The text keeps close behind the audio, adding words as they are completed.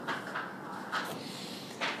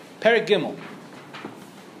Perek Gimel.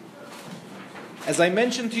 As I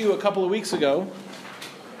mentioned to you a couple of weeks ago,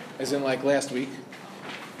 as in like last week,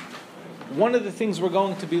 one of the things we're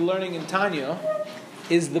going to be learning in Tanya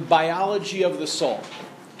is the biology of the soul.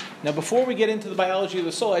 Now, before we get into the biology of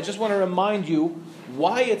the soul, I just want to remind you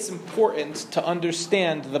why it's important to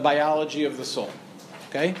understand the biology of the soul.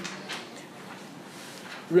 Okay?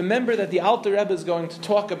 Remember that the Alter Rebbe is going to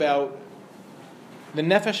talk about the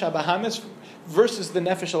Nefesh HaBahamis versus the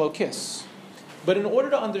Nefesh Elokis. But in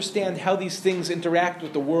order to understand how these things interact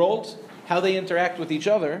with the world, how they interact with each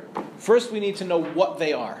other, first we need to know what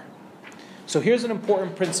they are. So here's an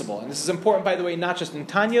important principle, and this is important, by the way, not just in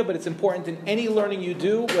Tanya, but it's important in any learning you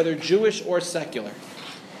do, whether Jewish or secular.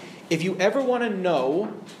 If you ever want to know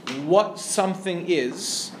what something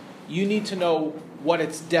is, you need to know what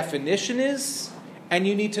its definition is, and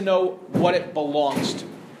you need to know what it belongs to.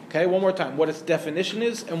 Okay, one more time, what its definition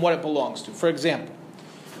is and what it belongs to. For example,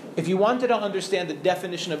 if you wanted to understand the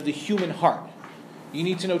definition of the human heart, you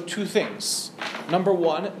need to know two things. Number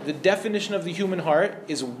one, the definition of the human heart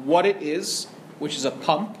is what it is, which is a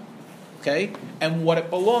pump, okay, and what it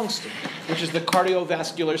belongs to, which is the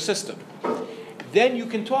cardiovascular system. Then you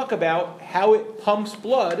can talk about how it pumps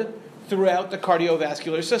blood throughout the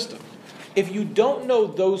cardiovascular system. If you don't know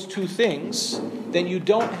those two things, then you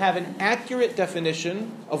don't have an accurate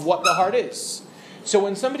definition of what the heart is. So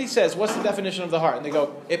when somebody says, what's the definition of the heart? And they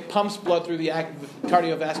go, it pumps blood through the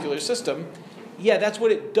cardiovascular system. Yeah, that's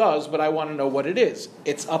what it does, but I want to know what it is.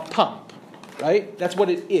 It's a pump, right? That's what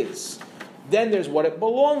it is. Then there's what it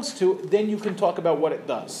belongs to. Then you can talk about what it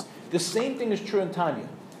does. The same thing is true in Tanya.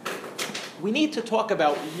 We need to talk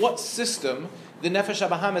about what system the Nefesh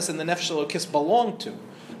HaBahamis and the Nefesh Elokis belong to.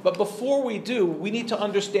 But before we do, we need to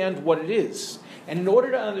understand what it is. And in order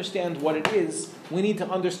to understand what it is, we need to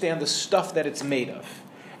understand the stuff that it's made of.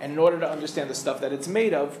 And in order to understand the stuff that it's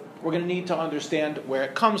made of, we're going to need to understand where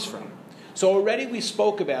it comes from. So already we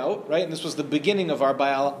spoke about, right, and this was the beginning of our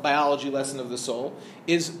biology lesson of the soul,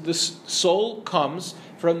 is the soul comes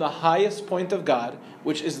from the highest point of God,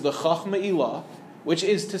 which is the Chachma Ilah, which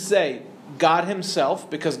is to say, God himself,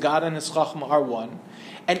 because God and his Chachma are one.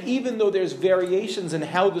 And even though there's variations in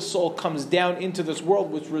how the soul comes down into this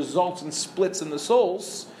world, which results in splits in the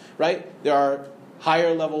souls, right? There are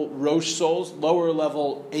higher level Rosh souls, lower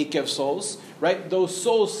level Akev souls, right? Those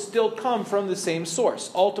souls still come from the same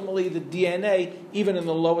source. Ultimately, the DNA, even in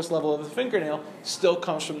the lowest level of the fingernail, still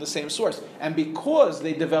comes from the same source. And because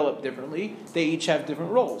they develop differently, they each have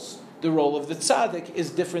different roles. The role of the tzaddik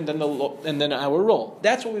is different than our role.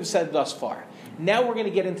 That's what we've said thus far. Now we're going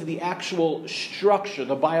to get into the actual structure,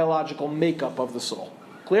 the biological makeup of the soul.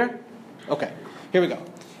 Clear? Okay, here we go.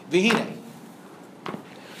 V'hine.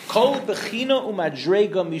 Kol bechina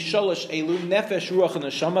umadrega misholosh elu nefesh ruach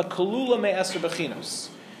neshama kalula me'aser bechinos.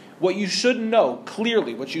 What you should know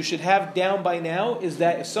clearly, what you should have down by now, is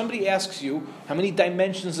that if somebody asks you how many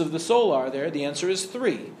dimensions of the soul are there, the answer is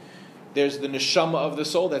 3. There's the neshama of the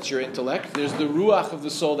soul, that's your intellect. There's the ruach of the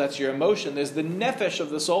soul, that's your emotion. There's the nefesh of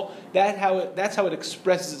the soul, that's how it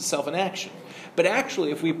expresses itself in action. But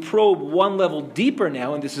actually, if we probe one level deeper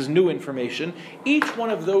now, and this is new information, each one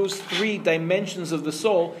of those 3 dimensions of the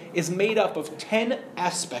soul is made up of 10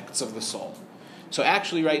 aspects of the soul. So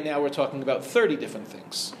actually, right now, we're talking about 30 different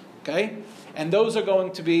things. Okay? And those are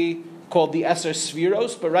going to be called the Eser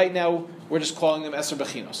Sfiros, but right now, we're just calling them Eser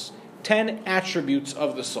Bechinos. 10 attributes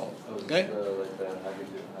of the soul. Okay?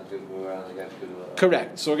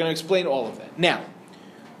 Correct. So we're going to explain all of that. Now,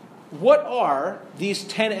 what are these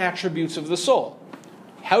 10 attributes of the soul?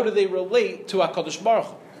 How do they relate to HaKadosh Baruch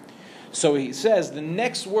Hu? So he says, the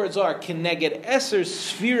next words are, Kineged Eser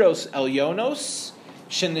Sfiros Elyonos,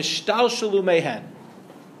 Shenishtalshelu Mehen.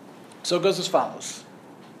 So it goes as follows.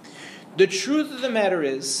 The truth of the matter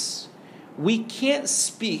is, we can't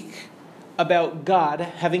speak about God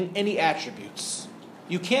having any attributes.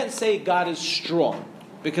 You can't say God is strong,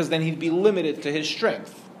 because then he'd be limited to his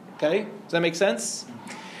strength. Okay? Does that make sense?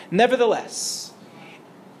 Nevertheless,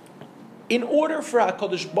 in order for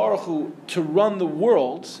HaKadosh Baruch Hu to run the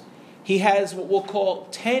world, he has what we'll call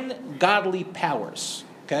 10 godly powers.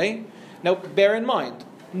 Okay? Now, bear in mind,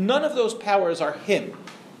 none of those powers are him.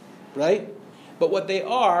 Right? But what they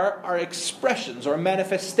are expressions or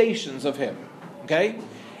manifestations of him. Okay?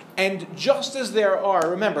 And just as there are,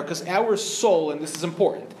 remember, because our soul, and this is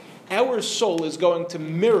important, our soul is going to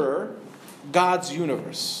mirror God's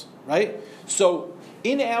universe, right? So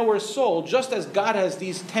in our soul, just as God has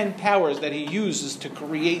these 10 powers that he uses to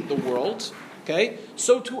create the world, okay,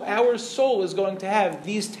 so too our soul is going to have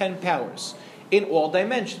these 10 powers in all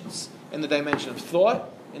dimensions. In the dimension of thought,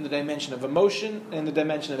 in the dimension of emotion, and in the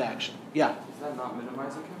dimension of action. Yeah? Is that not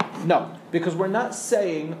minimizing him? No, because we're not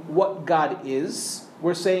saying what God is.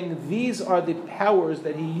 We're saying these are the powers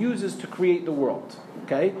that he uses to create the world.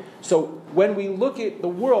 Okay? So when we look at the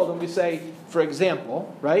world and we say, for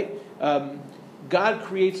example, right, God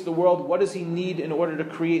creates the world. What does he need in order to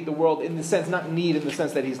create the world? In the sense, not need in the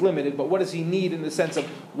sense that he's limited, but what does he need in the sense of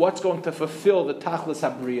what's going to fulfill the Tachlis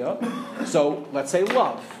Habriya? So let's say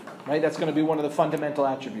love, right? That's going to be one of the fundamental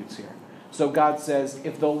attributes here. So God says,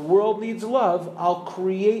 if the world needs love, I'll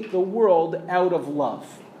create the world out of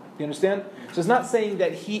love. You understand? So it's not saying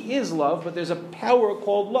that he is love, but there's a power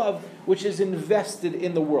called love which is invested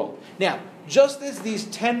in the world. Now, just as these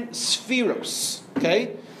 10 spheros,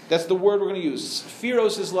 okay? That's the word we're going to use.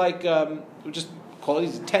 Spheros is like, we just call it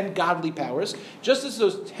these 10 godly powers. Just as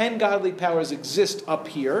those 10 godly powers exist up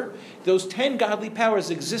here, those 10 godly powers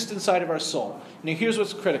exist inside of our soul. Now here's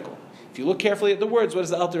what's critical. If you look carefully at the words, what does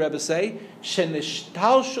the Alter Rebbe say?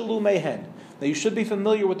 Shenishtalshelu mehen. Now you should be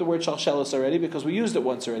familiar with the word shalshelis already because we used it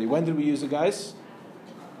once already. When did we use it, guys?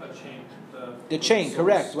 The chain,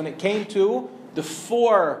 correct. When it came to the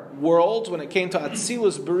 4 worlds, when it came to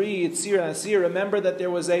Atzilus, Bri, Yitzir, and Asir, remember that there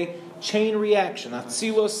was a chain reaction.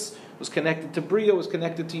 Atzilus was connected to Bria, was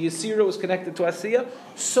connected to Yisira, was connected to Asiya.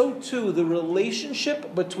 So too, the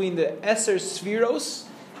relationship between the Eser Spheros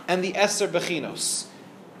and the Eser Bechinos.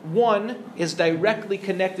 One is directly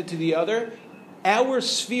connected to the other. Our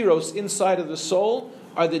Spheros inside of the soul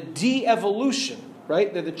are the de-evolution,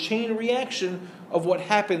 right? They're the chain reaction of what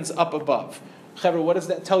happens up above. Chaver, what does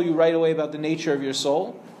that tell you right away about the nature of your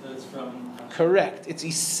soul? That it's from... Correct. It's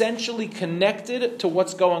essentially connected to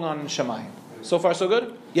what's going on in Shemayim. So far, so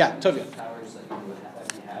good? Yeah, Tovia. Powers that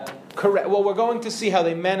you have. Correct. Well, we're going to see how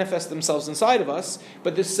they manifest themselves inside of us,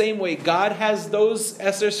 but the same way God has those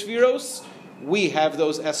Eser Spheros, we have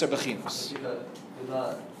those Eser Bechinos.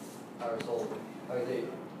 Our soul, are they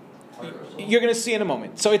part of our soul? You're going to see in a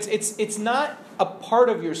moment. So it's not a part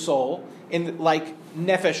of your soul in like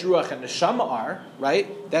Nefesh, Ruach, and Neshama are,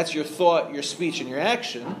 right? That's your thought, your speech, and your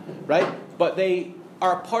action, right? But they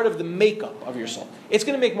are part of the makeup of your soul. It's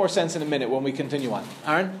going to make more sense in a minute when we continue on.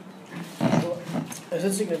 Aaron? So, is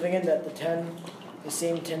it significant that the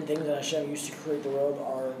same 10 things that Hashem used to create the world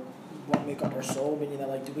are what make up our soul? Meaning that,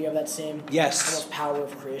 like, do we have that same almost power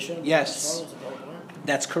of creation? Yes.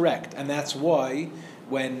 That's correct. And that's why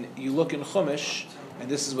when you look in Chumash, and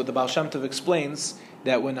this is what the Baal Shem Tov explains,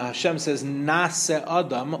 that when Hashem says, Naseh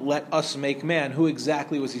Adam, let us make man, who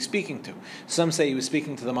exactly was he speaking to? Some say he was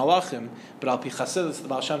speaking to the Malachim, but Al Pi Chasidus, the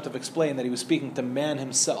Baal Shem Tov explained that he was speaking to man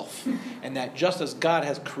himself. And that just as God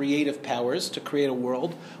has creative powers to create a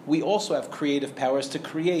world, we also have creative powers to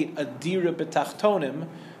create a Dira B'Tachtonim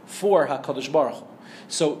for HaKadosh Baruch Hu.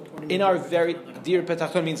 So in our very Dir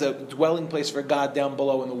Petachton means a dwelling place for God down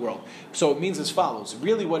below in the world. So it means as follows.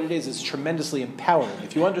 Really what it is tremendously empowering.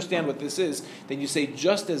 If you understand what this is, then you say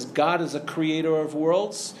just as God is a creator of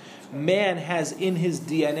worlds, man has in his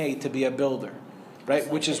DNA to be a builder. Right?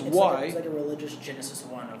 Which is why... It's like a religious Genesis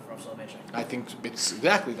 1 of salvation. I think it's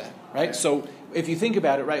exactly that. Right? Okay. So if you think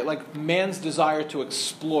about it, right, like man's desire to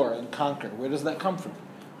explore and conquer, where does that come from?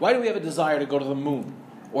 Why do we have a desire to go to the moon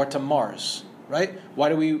or to Mars? Right? Why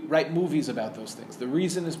do we write movies about those things? The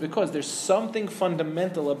reason is because there's something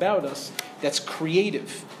fundamental about us that's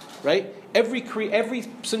creative, right? Every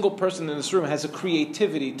single person in this room has a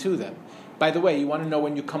creativity to them. By the way, you want to know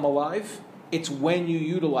when you come alive? It's when you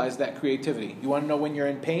utilize that creativity. You want to know when you're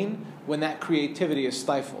in pain? When that creativity is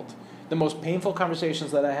stifled. The most painful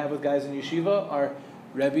conversations that I have with guys in yeshiva are,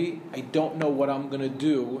 Rebbe, I don't know what I'm going to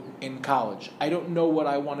do in college. I don't know what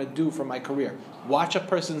I want to do for my career. Watch a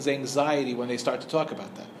person's anxiety when they start to talk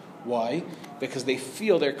about that. Why? Because they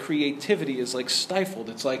feel their creativity is like stifled.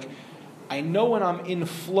 It's like, I know when I'm in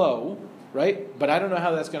flow, right? But I don't know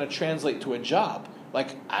how that's going to translate to a job. Like,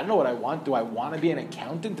 I don't know what I want. Do I want to be an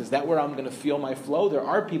accountant? Is that where I'm going to feel my flow? There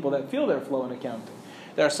are people that feel their flow in accounting.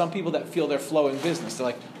 There are some people that feel their flow in business. They're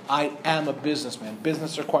like, I am a businessman.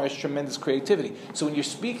 Business requires tremendous creativity. So when you're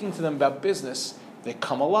speaking to them about business, they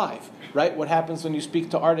come alive, right? What happens when you speak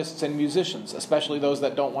to artists and musicians, especially those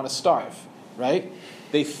that don't want to starve, right?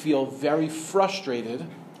 They feel very frustrated,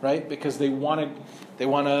 right? Because they want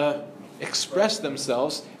to express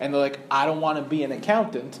themselves, and they're like, I don't want to be an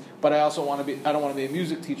accountant, but I don't want to be a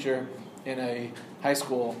music teacher in a high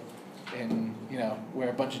school in, where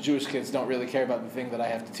a bunch of Jewish kids don't really care about the thing that I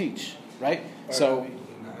have to teach, right? So,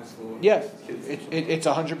 yeah, it's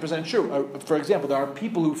 100% true. For example, there are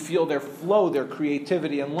people who feel their flow, their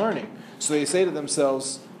creativity and learning. So they say to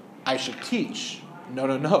themselves, I should teach.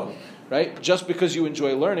 No. right? Just because you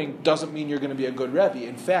enjoy learning doesn't mean you're going to be a good Rebbe.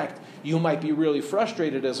 In fact, you might be really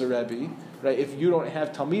frustrated as a Rebbe, right, if you don't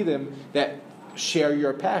have Talmidim that share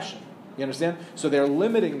your passion. You understand? So they're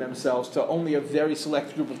limiting themselves to only a very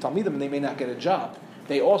select group of Talmidim, and they may not get a job.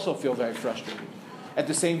 They also feel very frustrated. At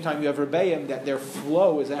the same time, you have Rebbeim that their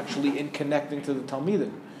flow is actually in connecting to the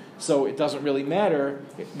Talmidim. So it doesn't really matter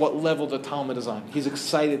what level the Talmud is on. He's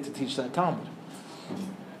excited to teach that Talmud,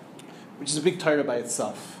 which is a big Torah by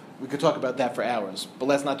itself. We could talk about that for hours, but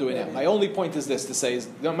let's not do it now. My only point is this: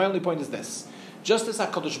 just as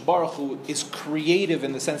HaKadosh Baruch Hu is creative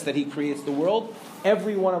in the sense that He creates the world,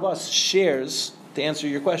 every one of us shares, to answer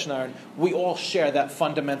your question, Aaron, we all share that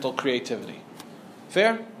fundamental creativity.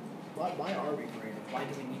 Fair? Why are we creative? Why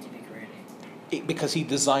do we need to be creative? Because He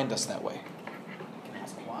designed us that way. You can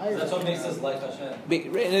ask why. That's what makes us like Hashem.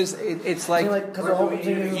 It's like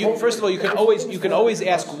first of all, you can always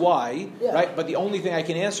ask why, right? But the only thing I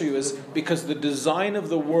can answer you is because the design of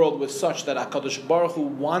the world was such that HaKadosh Baruch Hu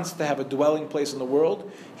wants to have a dwelling place in the world.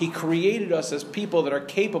 He created us as people that are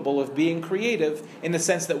capable of being creative in the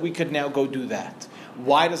sense that we could now go do that.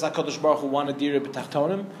 Why does HaKadosh Baruch Hu want a dira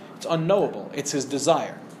b'tachtonim? It's unknowable. It's His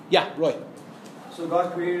desire. Yeah, Roy. So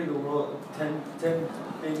God created the world, 10 things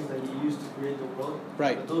that He used to create the world.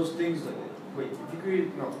 Right. But those things, He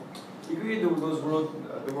created the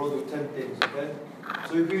world with 10 things, okay?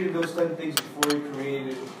 So He created those 10 things before He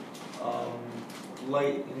created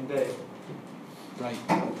light and day. Right.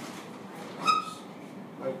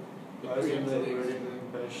 In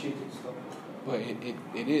the sheet and stuff. Well,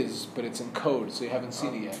 it is, but it's in code, so you haven't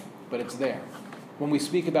seen it yet. But it's there. When we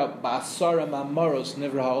speak about Ba'asara Ma'amaros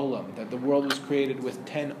Nivra Ha'olam, that the world was created with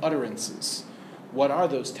 10 utterances, what are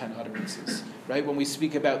those 10 utterances? Right? When we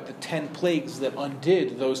speak about the 10 plagues that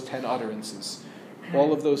undid those 10 utterances,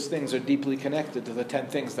 all of those things are deeply connected to the 10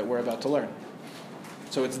 things that we're about to learn.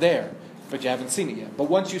 So it's there, but you haven't seen it yet. But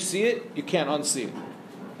once you see it, you can't unsee it.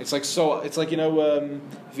 It's like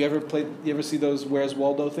if you ever see those Where's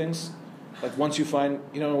Waldo things? Like once you find,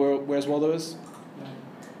 where Where's Waldo is?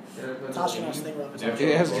 It's an Ashkenaz thing, right?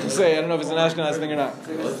 Yeah, I was going to say, I don't know if it's an Ashkenaz thing or not.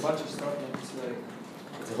 There's a bunch of stuff.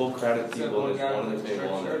 It's a whole crowd of people. There's one of the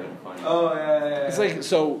table on there. Oh, yeah. It's like,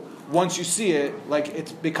 so once you see it, like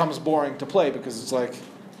it becomes boring to play because it's like,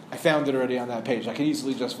 I found it already on that page. I can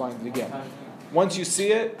easily just find it again. Once you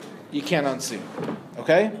see it, you can't unsee it.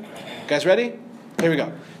 Okay? Guys ready? Here we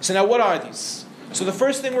go. So now what are these? So the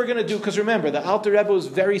first thing we're going to do, because remember, the Alter Rebbe is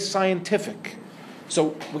very scientific.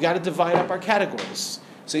 So we got to divide up our categories.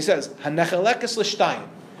 So he says, Hanechelekes l'shtayim.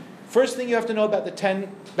 First thing you have to know about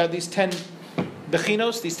these 10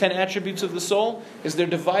 bechinos, these 10 attributes of the soul, is they're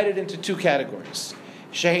divided into two categories.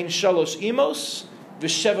 Shehin shalosh imos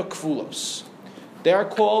v'sheva kfulos. They are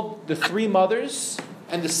called the 3 mothers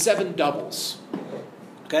and the 7 doubles.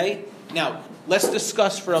 Okay? Now, let's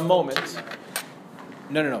discuss for a moment.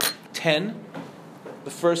 No. 10.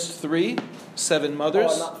 The first 3, 7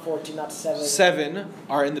 mothers. Oh, not 14, not 7. 7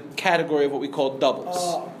 are in the category of what we call doubles.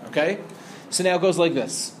 Oh. Okay? So now it goes like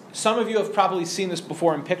this. Some of you have probably seen this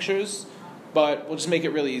before in pictures, but we'll just make it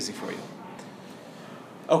really easy for you.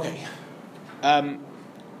 Okay.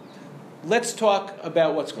 Let's talk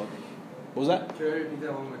about what's going on. What was that?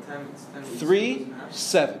 3,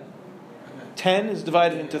 7. 10 is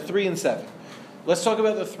divided into 3 and 7. Let's talk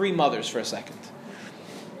about the 3 mothers for a second.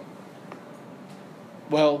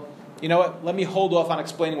 Well, you know what? Let me hold off on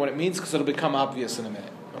explaining what it means because it'll become obvious in a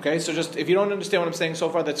minute. Okay? So just, if you don't understand what I'm saying so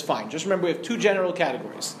far, that's fine. Just remember we have 2 general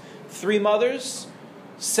categories. 3 mothers,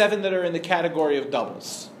 7 that are in the category of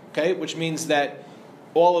doubles. Okay? Which means that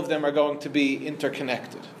all of them are going to be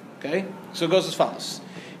interconnected. Okay? So it goes as follows.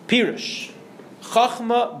 Pirush.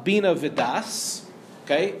 Chachma, Bina, Vidas.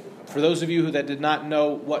 Okay? For those of you that did not know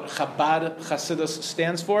what Chabad Chasidus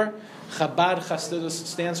stands for, Chabad Chasidus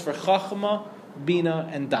stands for Chachma, Bina,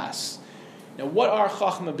 and Das. Now, what are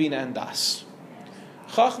Chachma, Bina, and Das?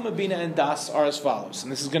 Chachma, Bina, and Das are as follows,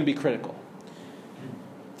 and this is going to be critical.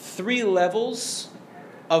 3 levels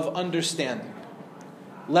of understanding.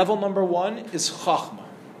 Level number 1 is Chachma.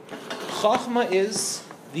 Chachma is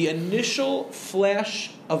the initial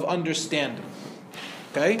flash of understanding.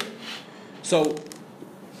 Okay? So,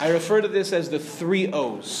 I refer to this as the 3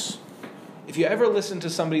 O's. If you ever listen to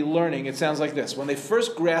somebody learning, it sounds like this. When they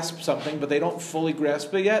first grasp something, but they don't fully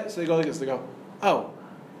grasp it yet, so they go like this. They go, oh.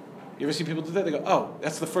 You ever see people do that? They go, oh,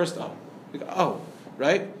 that's the first O. They go, oh,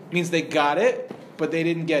 right? It means they got it, but they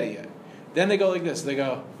didn't get it yet. Then they go like this. They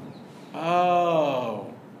go,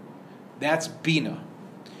 oh. That's Bina.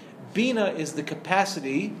 Bina is the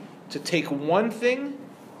capacity to take one thing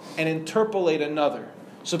and interpolate another.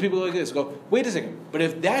 So people go like this, go, wait a second, but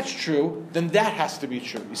if that's true, then that has to be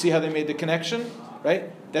true. You see how they made the connection?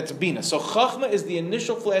 Right? That's Bina. So Chachma is the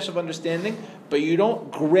initial flash of understanding, but you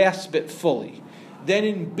don't grasp it fully. Then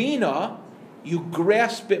in Bina, you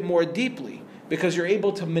grasp it more deeply, because you're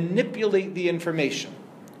able to manipulate the information.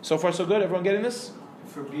 So far so good? Everyone getting this?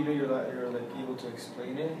 For Bina, you're like able to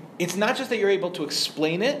explain it? It's not just that you're able to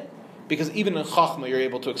explain it, because even in Chachma you're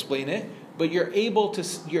able to explain it, but you're able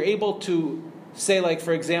to say, like,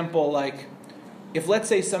 for example, like, if let's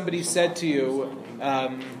say somebody said to you,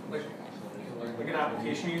 like an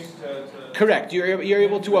application used to correct, you're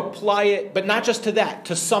able to apply it, but not just to that,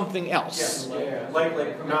 to something else.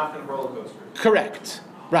 like math and roller coaster. Correct.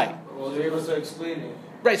 Right. Well, you're able to explain it.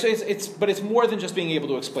 Right. So it's more than just being able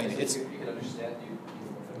to explain it. It's you can understand, you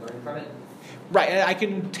can learn from it. right. And I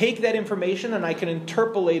can take that information and I can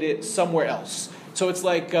interpolate it somewhere else. So it's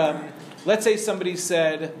like, let's say somebody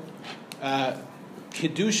said,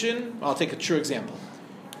 Kiddushin. I'll take a true example.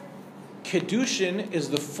 Kiddushin is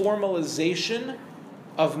the formalization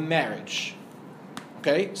of marriage.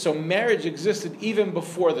 Okay, so marriage existed even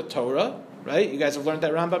before the Torah, right? You guys have learned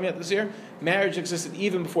that Rambam yet this year? Marriage existed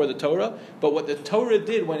even before the Torah, but what the Torah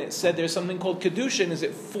did when it said there's something called Kiddushin is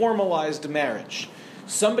it formalized marriage.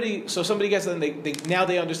 Somebody gets it and now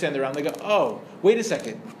they understand the Rambam. They go, oh, wait a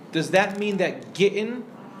second. Does that mean that Gittin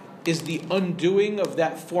is the undoing of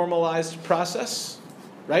that formalized process?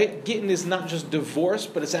 Right? Gittin is not just divorce,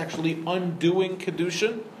 but it's actually undoing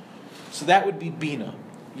Kiddushin. So that would be Bina.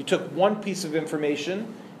 You took one piece of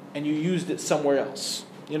information and you used it somewhere else.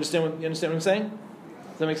 You understand what I'm saying?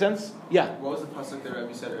 Does that make sense? Yeah. What was the pasuk that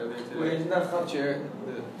Rabbi said earlier today? Wait, isn't that from Chair,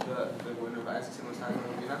 the one of asks him what's happening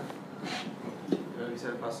with Bina? Rabbi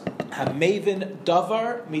said a pasuk. Hamaven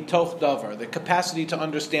davar mitoch davar. The capacity to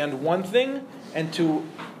understand one thing and to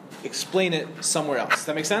explain it somewhere else. Does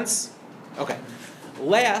that make sense? Okay.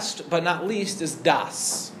 Last but not least is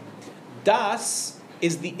das. Das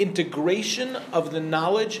is the integration of the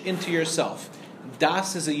knowledge into yourself.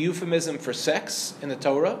 Das is a euphemism for sex in the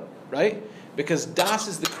Torah, right? Because das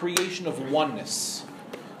is the creation of oneness.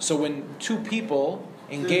 So when two people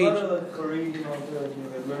engage... There's a lot of Korean, they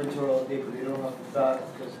learn Torah all day, but they don't have that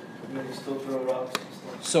because they still throw rocks and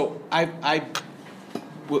stuff. So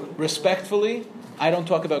respectfully, I don't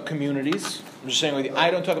talk about communities. I'm just saying with you,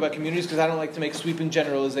 I don't talk about communities because I don't like to make sweeping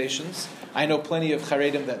generalizations. I know plenty of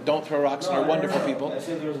Haredim that don't throw rocks and are wonderful people. I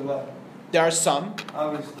said there's a lot. There are some.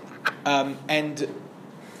 Obviously. And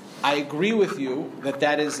I agree with you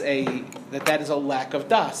that is a lack of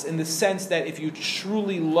das, in the sense that if you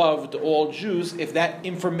truly loved all Jews, if that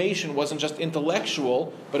information wasn't just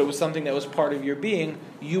intellectual, but it was something that was part of your being,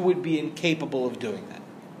 you would be incapable of doing that,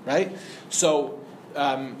 right? So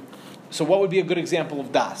what would be a good example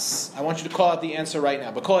of das? I want you to call out the answer right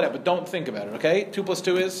now, but call it out, but don't think about it, okay? 2 +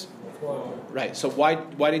 2 is? 4. Right, so why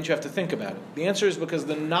didn't you have to think about it? The answer is because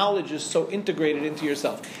the knowledge is so integrated into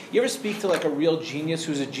yourself. You ever speak to like a real genius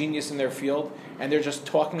who's a genius in their field, and they're just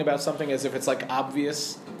talking about something as if it's like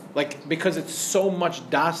obvious? Like, because it's so much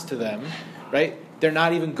das to them, right? They're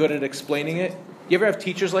not even good at explaining it. You ever have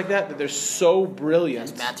teachers like that they're so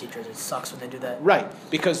brilliant? As math teachers, it sucks when they do that. Right,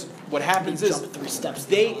 because what happens is jump 3 steps.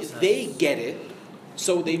 they get it,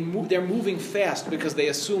 so they're moving fast because they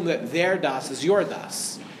assume that their das is your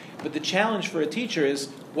das. But the challenge for a teacher is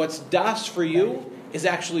what's das for you is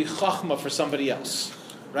actually chachma for somebody else,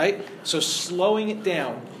 right? So slowing it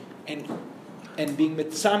down and being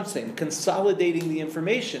mitzamtzing, consolidating the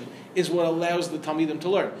information, is what allows the Talmidim to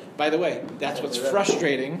learn. By the way, that's what's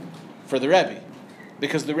frustrating for the Rebbe,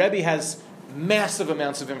 because the Rebbe has massive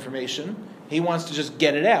amounts of information. He wants to just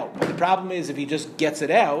get it out. But the problem is, if he just gets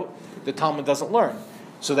it out, the Talmud doesn't learn.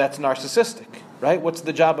 So that's narcissistic, right? What's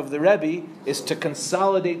the job of the Rebbe? Is to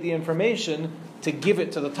consolidate the information to give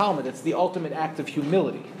it to the Talmud. It's the ultimate act of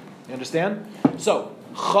humility. You understand? So,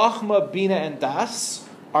 Chachma, Bina, and Das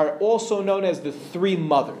are also known as the 3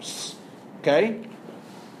 mothers. Okay?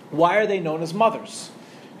 Why are they known as mothers?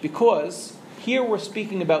 Because here we're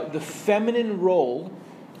speaking about the feminine role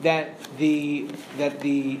that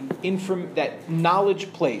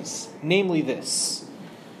knowledge plays. Namely this.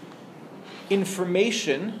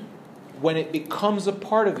 Information, when it becomes a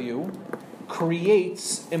part of you,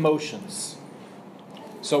 creates emotions.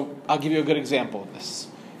 So I'll give you a good example of this.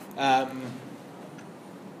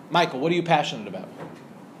 Michael, what are you passionate about?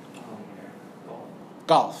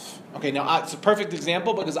 Golf. Okay, now it's a perfect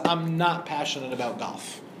example because I'm not passionate about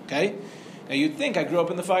golf. Okay? Now you'd think I grew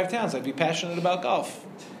up in the 5 towns, I'd be passionate about golf.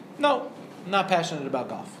 No, I'm not passionate about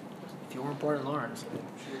golf. If you weren't born in Lawrence.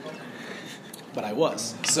 But I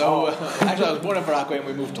was. So, actually I was born in Far Rockaway and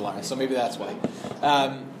we moved to Lawrence, so maybe that's why.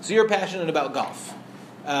 So you're passionate about golf.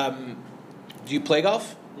 Do you play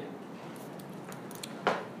golf?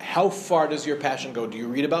 Yeah. How far does your passion go? Do you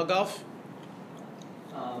read about golf?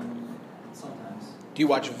 Sometimes. Do you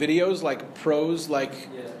watch videos like pros, Yeah.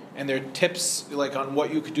 and their tips like on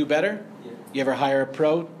what you could do better? Yeah. You ever hire a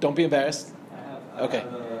pro? Don't be embarrassed. I have. Okay. I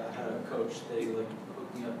had a coach. They like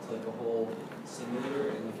hooked me up to like a whole simulator,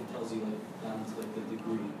 and like it tells you like down to like the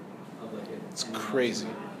degree of like it. It's crazy.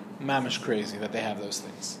 Mamish crazy that they have those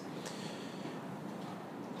things.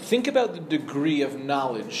 Think about the degree of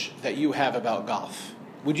knowledge that you have about golf.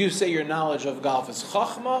 Would you say your knowledge of golf is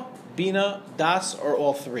chachma, bina, das, or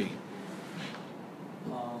all three?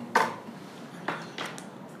 I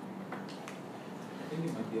think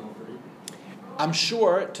it might be all three. I'm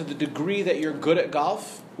sure to the degree that you're good at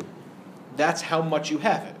golf, that's how much you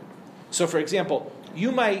have it. So for example,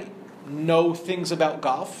 you might know things about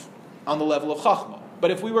golf on the level of chachma.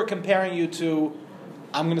 But if we were comparing you to,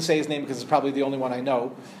 I'm going to say his name because it's probably the only one I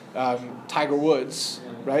know, Tiger Woods,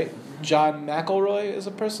 right? John McElroy is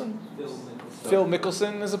a person? Phil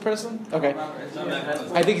Mickelson is a person? Okay.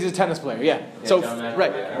 I think he's a tennis player, yeah. So,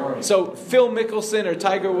 right. So Phil Mickelson or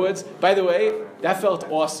Tiger Woods, by the way, that felt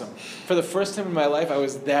awesome. For the first time in my life, I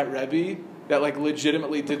was that Rebbe that like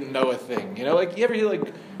legitimately didn't know a thing. You know, like you ever hear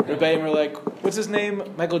like Rebbeim are like, what's his name?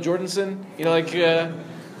 Michael Jordanson? You know, like,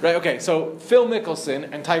 right, okay. So Phil Mickelson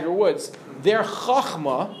and Tiger Woods, their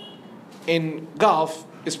chachma in golf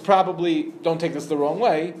is probably, don't take this the wrong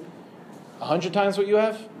way, 100 times what you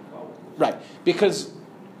have? Right. Because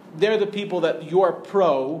they're the people that your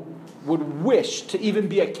pro would wish to even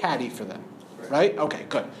be a caddy for them. Right? Okay,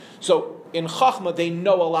 good. So in chachma, they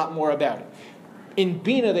know a lot more about it. In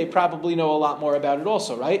Bina, they probably know a lot more about it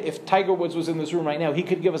also, right? If Tiger Woods was in this room right now, he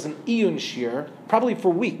could give us an iyun shir, probably for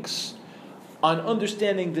weeks, on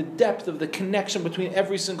understanding the depth of the connection between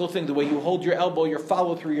every single thing, the way you hold your elbow, your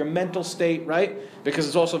follow-through, your mental state, right? Because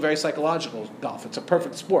it's also very psychological, golf. It's a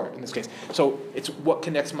perfect sport in this case. So it's what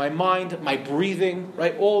connects my mind, my breathing,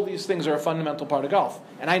 right? All these things are a fundamental part of golf.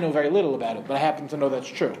 And I know very little about it, but I happen to know that's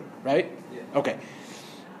true, right? Yeah. Okay.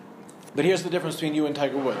 But here's the difference between you and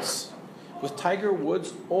Tiger Woods. With Tiger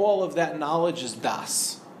Woods, all of that knowledge is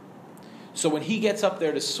das. So when he gets up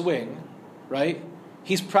there to swing, right,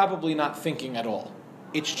 he's probably not thinking at all.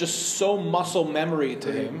 It's just so muscle memory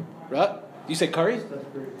to him. Right? You say Curry?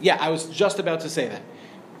 Yeah, I was just about to say that.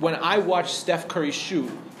 When I watch Steph Curry shoot,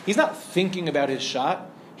 he's not thinking about his shot.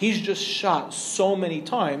 He's just shot so many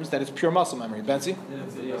times that it's pure muscle memory. Bensy?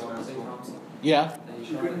 Yeah.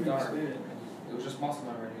 It was just muscle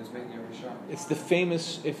memory. He was making every shot. It's the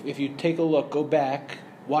famous, if you take a look, go back,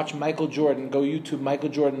 watch Michael Jordan, go YouTube Michael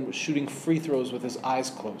Jordan shooting free throws with his eyes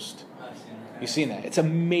closed. You've seen that. It's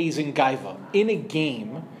amazing gaiva. In a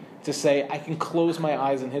game, to say, I can close my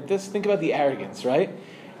eyes and hit this, think about the arrogance, right?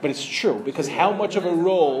 But it's true, because how much of a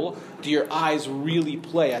role do your eyes really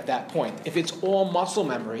play at that point? If it's all muscle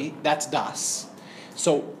memory, that's das.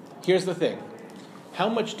 So here's the thing. How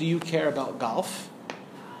much do you care about golf?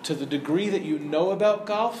 To the degree that you know about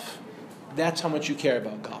golf, that's how much you care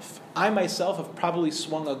about golf. I myself have probably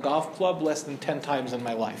swung a golf club less than 10 times in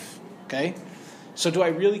my life. Okay? So do I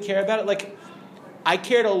really care about it? Like, I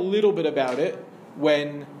cared a little bit about it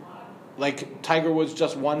when, like, Tiger Woods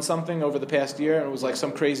just won something over the past year, and it was like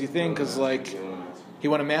some crazy thing because, like, he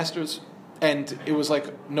won a Masters, and it was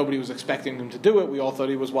like nobody was expecting him to do it. We all thought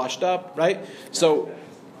he was washed up, right? So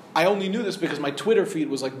I only knew this because my Twitter feed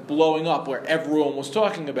was like blowing up where everyone was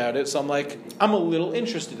talking about it. So I'm like, I'm a little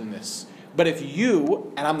interested in this. But if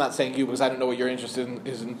you, and I'm not saying you because I don't know what you're interested in,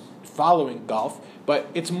 is in following golf, but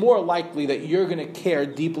it's more likely that you're going to care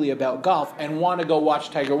deeply about golf and want to go watch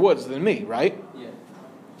Tiger Woods than me, right? Yeah.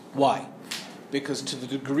 Why? Because to the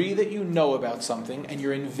degree that you know about something and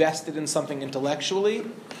you're invested in something intellectually,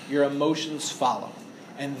 your emotions follow.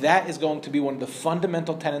 And that is going to be one of the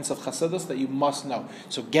fundamental tenets of Chassidus that you must know.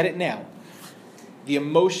 So get it now. The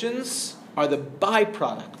emotions are the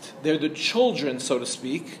byproduct. They're the children, so to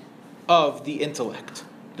speak, of the intellect.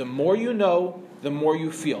 The more you know, the more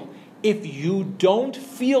you feel. If you don't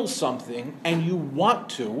feel something and you want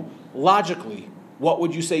to, logically, what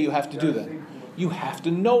would you say you have to do then? You have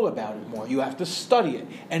to know about it more. You have to study it.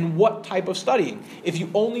 And what type of studying? If you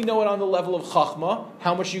only know it on the level of Chachma,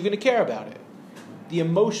 how much are you going to care about it? The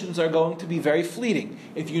emotions are going to be very fleeting.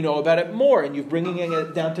 If you know about it more and you're bringing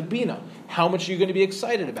it down to Bina, how much are you going to be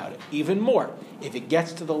excited about it? Even more. If it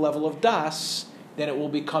gets to the level of Das, then it will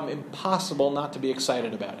become impossible not to be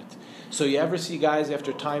excited about it. So you ever see guys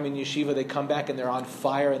after time in yeshiva, they come back and they're on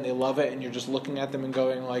fire and they love it, and you're just looking at them and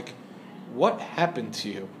going like, what happened to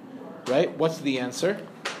you? Right? What's the answer?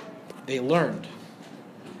 They learned.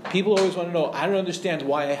 People always want to know, I don't understand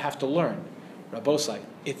why I have to learn. Rabbosai,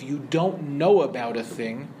 if you don't know about a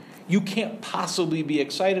thing, you can't possibly be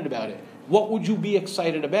excited about it. What would you be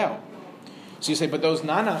excited about? So you say, but those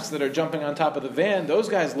nanachs that are jumping on top of the van, those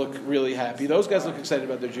guys look really happy. Those guys look excited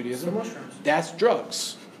about their Judaism. That's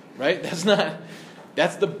drugs, right? That's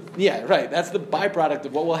the byproduct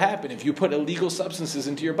of what will happen. If you put illegal substances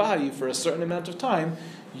into your body for a certain amount of time,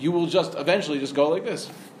 you will just eventually just go like this.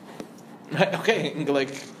 Right? Okay, like,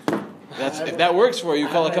 if that works for you,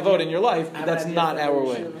 call a kavod in your life, but that's not our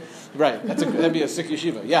way. Right, that'd be a sick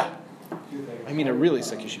yeshiva, yeah. I mean a really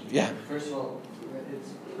sick yeshiva, yeah. First of all,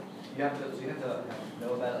 you have to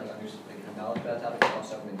know about it, have knowledge about that, but you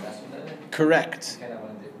also have an investment in it. Correct.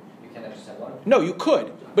 You can't just have one. No, you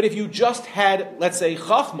could. But if you just had, let's say,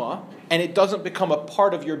 chachma, and it doesn't become a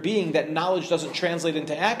part of your being, that knowledge doesn't translate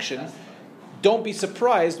into action, don't be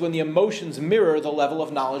surprised when the emotions mirror the level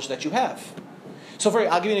of knowledge that you have. So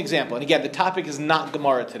I'll give you an example. And again, the topic is not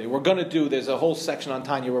Gemara today. There's a whole section on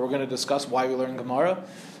Tanya where we're going to discuss why we learn Gemara.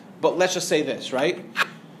 But let's just say this, right?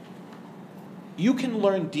 You can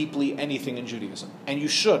learn deeply anything in Judaism. And you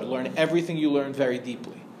should learn everything you learn very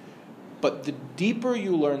deeply. But the deeper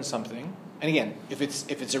you learn something, and again, if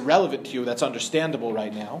it's irrelevant to you, that's understandable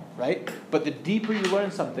right now, right? But the deeper you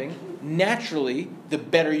learn something, naturally, the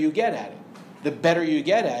better you get at it. The better you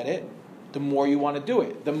get at it, the more you want to do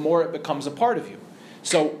it. The more it becomes a part of you.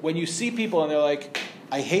 So when you see people and they're like,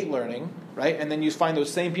 I hate learning, right? And then you find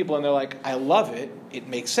those same people and they're like, I love it, it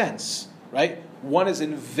makes sense, right? One has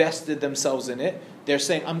invested themselves in it. They're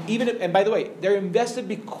saying, and by the way, they're invested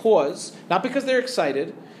not because they're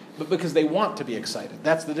excited, but because they want to be excited.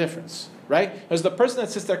 That's the difference, right? There's the person that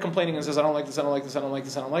sits there complaining and says, I don't like this, I don't like this, I don't like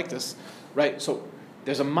this, I don't like this, right? So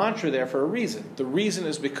there's a mantra there for a reason. The reason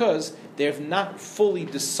is because they have not fully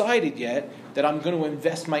decided yet that I'm going to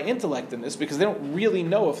invest my intellect in this, because they don't really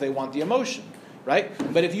know if they want the emotion, right?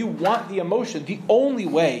 But if you want the emotion, the only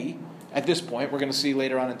way, at this point, we're going to see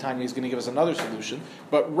later on in time, he's going to give us another solution,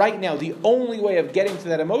 but right now, the only way of getting to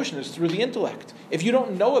that emotion is through the intellect. If you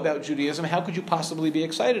don't know about Judaism, how could you possibly be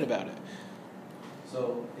excited about it?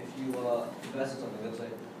 So if you invest in something, let's say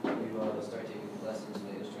you start taking lessons in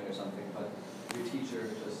the instrument or something, but your teacher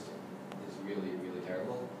just is really, really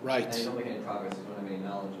terrible. Right. And you don't make any progress, you don't have any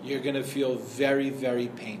knowledge. You're going to feel very, very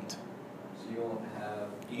pained. So you won't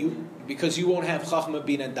have... Because you won't have Chachma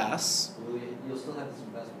Bin and Das. You'll still have this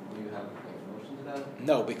investment. Will you have emotions about it?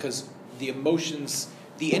 No, because the emotions,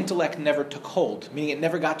 the intellect never took hold, meaning it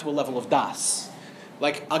never got to a level of Das.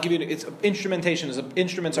 Like, I'll give you,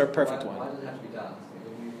 instruments are a perfect one. Why does it have to be Das?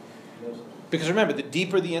 Because remember, the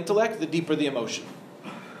deeper the intellect, the deeper the emotion.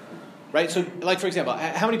 Right? So, like, for example,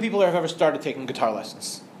 how many people have ever started taking guitar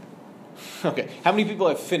lessons? Okay. How many people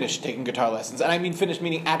have finished taking guitar lessons? And I mean finished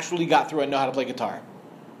meaning actually got through and know how to play guitar.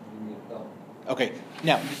 No. Okay.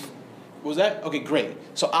 Now, what was that? Okay, great.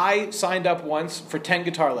 So I signed up once for 10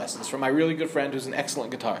 guitar lessons from my really good friend who's an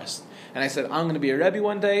excellent guitarist. And I said, I'm going to be a Rebbe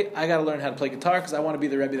one day. I got to learn how to play guitar because I want to be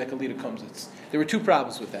the Rebbe that can lead a Kumsitz. There were two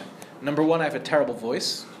problems with that. Number one, I have a terrible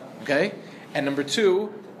voice. Okay? And number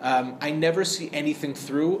two, I never see anything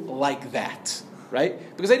through like that.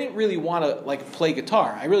 Right? Because I didn't really want to play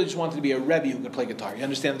guitar. I really just wanted to be a Rebbe who could play guitar. You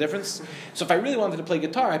understand the difference? So if I really wanted to play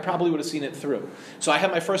guitar, I probably would have seen it through. So I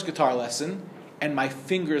had my first guitar lesson, and my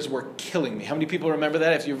fingers were killing me. How many people remember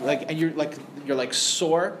that? If you're you're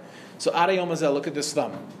sore. So Ada Yom Hazel, look at this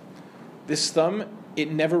thumb. This thumb,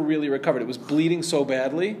 it never really recovered. It was bleeding so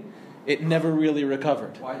badly, it never really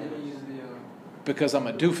recovered. Why didn't you use the... Because I'm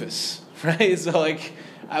a doofus, right? So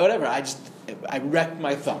I wrecked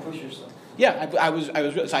my thumb. Push yourself. Yeah, I was.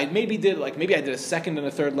 So I maybe did a second and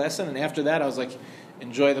a third lesson, and after that I was like,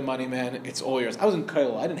 enjoy the money, man. It's all yours. I was in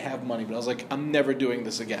Kollel. I didn't have money, but I was like, I'm never doing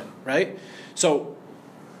this again, right? So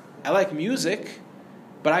I like music,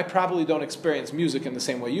 but I probably don't experience music in the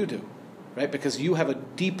same way you do, right? Because you have a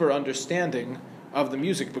deeper understanding of the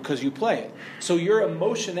music because you play it. So your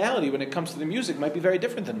emotionality when it comes to the music might be very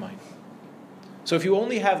different than mine. So if you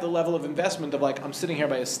only have the level of investment of I'm sitting here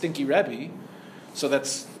by a stinky Rebbe, so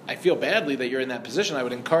I feel badly that you're in that position. I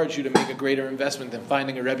would encourage you to make a greater investment than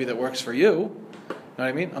finding a Rebbe that works for you. You know what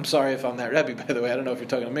I mean? I'm sorry if I'm that Rebbe, by the way. I don't know if you're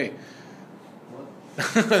talking to me.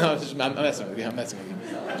 What? I'm messing with you.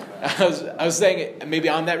 I was saying, maybe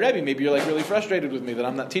I'm that Rebbe. Maybe you're really frustrated with me that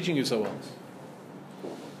I'm not teaching you so well.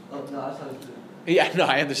 Oh, no, that's not... Yeah, no,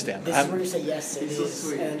 I understand. This is where you say yes, it is.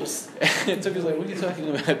 So And just... It took us what are you talking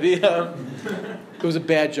about? It was a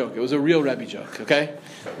bad joke. It was a real Rebbe joke, okay?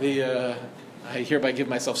 I hereby give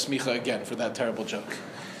myself smicha again for that terrible joke.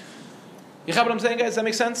 You have what I'm saying, guys? Does that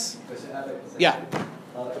make sense? Yeah.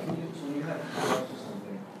 When you have knowledge of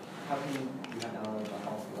something, how can you have knowledge on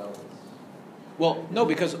all levels? Well, no,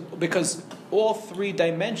 because all three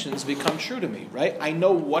dimensions become true to me, right? I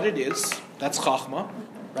know what it is. That's chachma,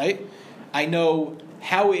 right? I know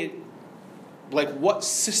how it, like what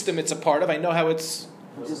system it's a part of. I know how it's,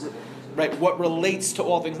 right, what relates to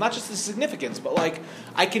all things, not just the significance, but like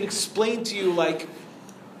I can explain to you like,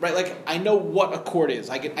 right, like I know what a chord is.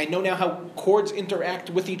 I know now how chords interact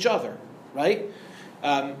with each other, right?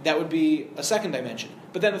 That would be a second dimension.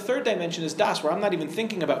 But then the third dimension is das, where I'm not even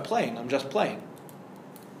thinking about playing, I'm just playing.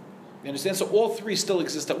 You understand? So all three still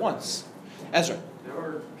exist at once. Ezra. There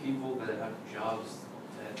are people that have jobs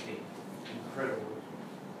that take incredible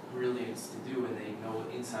brilliance to do, and they know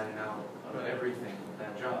inside and out of everything of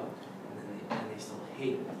that job, and they still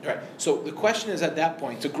hate it. All right. So the question is at that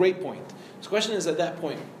point, it's a great point. The question is at that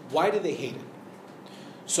point, why do they hate it?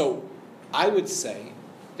 So I would say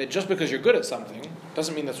that just because you're good at something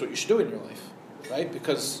doesn't mean that's what you should do in your life, right?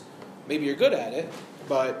 Because maybe you're good at it,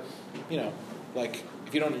 but, you know, like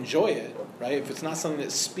if you don't enjoy it, right? If it's not something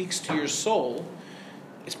that speaks to your soul,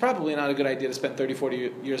 it's probably not a good idea to spend 30,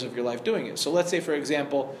 40 years of your life doing it. So let's say, for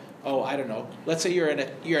example, I don't know, let's say you're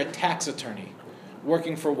a tax attorney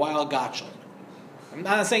working for Weil Gotshal. I'm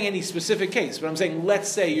not saying any specific case, but I'm saying let's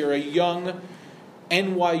say you're a young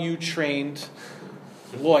NYU-trained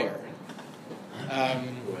lawyer.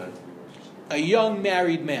 A young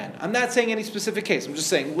married man. I'm not saying any specific case. I'm just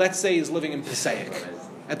saying, let's say he's living in Passaic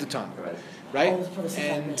at the time, right?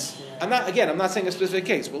 And I'm not saying a specific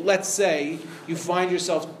case, but let's say you find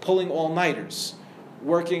yourself pulling all-nighters,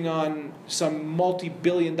 working on some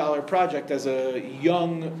multi-billion-dollar project as a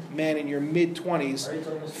young man in your mid-20s. Are you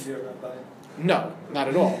telling us to be a rabbi? No, not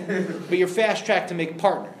at all. But you're fast-tracked to make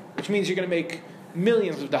partner, which means you're going to make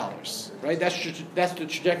millions of dollars, right? That's the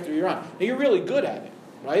trajectory you're on. Now, you're really good at it,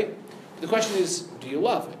 right? The question is, do you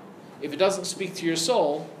love it? If it doesn't speak to your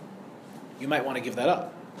soul, you might want to give that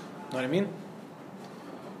up. Know what I mean?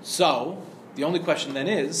 So, the only question then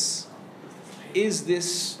is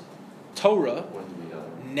this Torah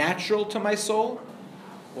natural to my soul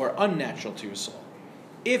or unnatural to your soul?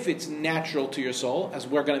 If it's natural to your soul, as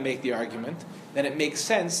we're going to make the argument, then it makes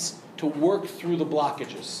sense to work through the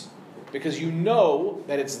blockages. Because you know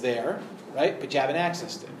that it's there, right? But you haven't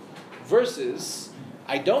accessed it. Versus,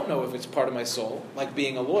 I don't know if it's part of my soul, like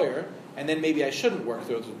being a lawyer, and then maybe I shouldn't work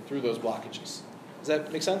through those blockages. Does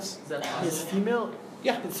that make sense? Is female?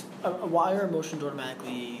 Yeah. It's why are emotions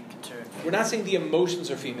automatically concerned? We're not saying the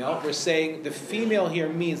emotions are female. We're saying the female here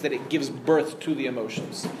means that it gives birth to the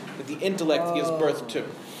emotions. That the intellect gives birth to.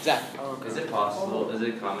 Zach. Is it possible? Is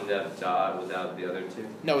it common to have da without the other two?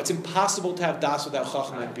 No, it's impossible to have das without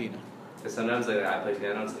chachma and bina. Because sometimes like I play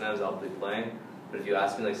piano, and sometimes I'll be playing. But if you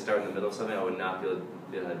ask me like start in the middle of something, I would not be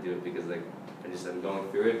able to do it because like I'm going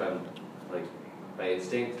through it, but I'm like by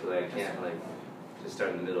instinct, but I can't like just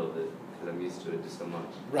start in the middle of it because I'm used to it just so much.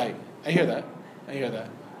 Right, I hear that.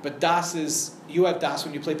 But das is, you have das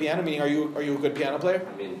when you play piano. Meaning, are you a good piano player?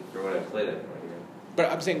 I mean, for what I played it.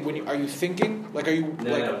 But I'm saying, are you thinking? Like, are you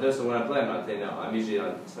No. So when I play, I'm not thinking. No, I'm usually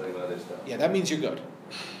on something about other stuff. Yeah, that means you're good,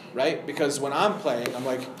 right? Because when I'm playing, I'm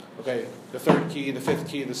like, okay, the third key, the fifth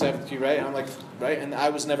key, the seventh key, right? And I'm like, right? And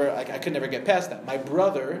I could never get past that. My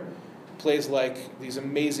brother plays like these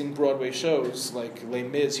amazing Broadway shows, like Les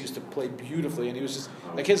Mis used to play beautifully, and he was just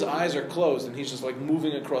like his eyes are closed, and he's just like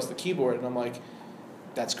moving across the keyboard, and I'm like,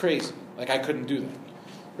 that's crazy. Like I couldn't do that.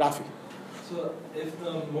 Rafi. So if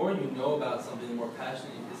the more you know about something, the more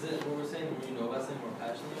passionate, is it what we're saying? The more you know about something, the more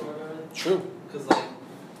passionate you are about it? True. Because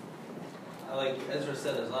like Ezra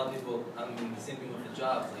said, there's a lot of people. I mean, the same thing with the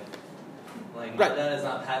jobs. Like my dad is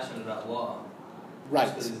not passionate about law.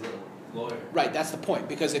 Right. Just because he's a lawyer. Right. That's the point.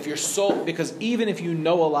 Because because even if you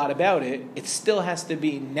know a lot about it, it still has to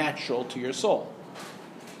be natural to your soul.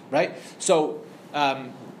 Right. So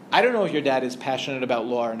I don't know if your dad is passionate about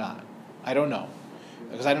law or not. I don't know.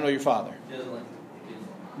 Because I don't know your father. He doesn't like it.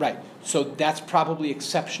 Right. So that's probably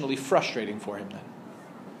exceptionally frustrating for him then.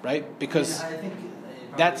 Right? Because I think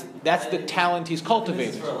that's the talent he's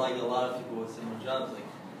cultivated. For like a lot of people with similar jobs, like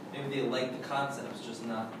maybe they like the concepts, just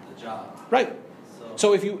not the job. Right.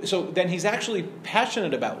 So then he's actually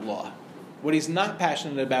passionate about law. What he's not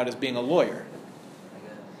passionate about is being a lawyer.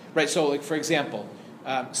 Right. So like for example,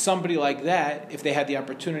 somebody like that, if they had the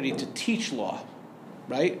opportunity to teach law,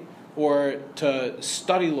 right? Or to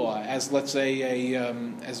study law as, let's say,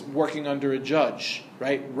 as working under a judge,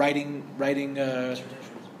 right? Writing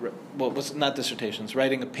not dissertations,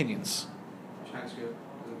 writing opinions. Transcript.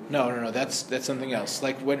 No, that's something else.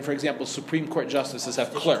 Like when, for example, Supreme Court justices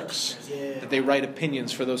have clerks, that they write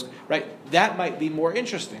opinions for those, right? That might be more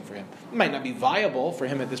interesting for him. It might not be viable for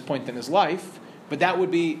him at this point in his life, but that would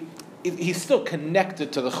be, he's still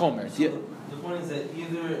connected to the Chomer. So the point point is that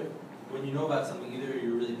either when you know about something, either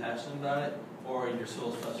you're really passionate about it or your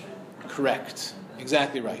soul's frustrated. Correct.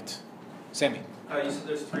 Exactly right. Sammy. You said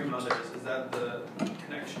there's 3 mothers. Is that the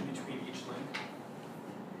connection between each link?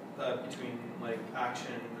 Between like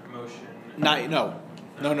action, emotion? No.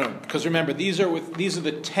 Because remember, these are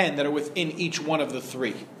the 10 that are within each one of the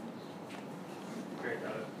 3. Great,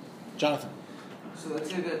 got it. Jonathan. So let's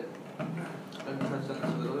say that I've touched on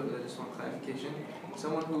this a little bit, but I just want clarification.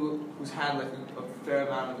 Someone who's had like a fair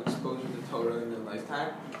amount of exposure to Torah in their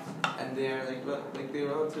lifetime, and they're they're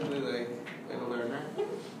relatively like a learner,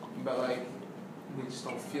 but like they just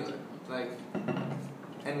don't feel it. Like,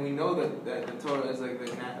 and we know that the Torah is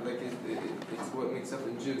it's what makes up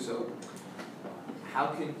a Jew. So how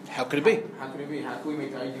could it be? How can it be? How can we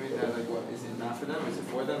make the argument that like what is it not for them? Is it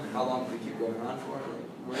for them? How long do they keep going on for?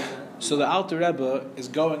 Where is that? So the Alter Rebbe is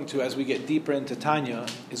going to, as we get deeper into Tanya,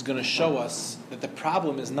 is going to show us that the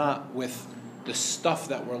problem is not with the stuff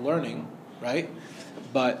that we're learning, right?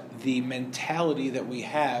 But the mentality that we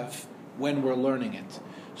have when we're learning it.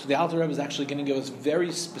 So the Alter Rebbe is actually going to give us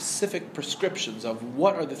very specific prescriptions of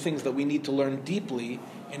what are the things that we need to learn deeply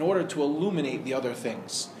in order to illuminate the other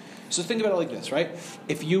things. So think about it like this, right?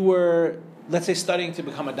 If you were, let's say, studying to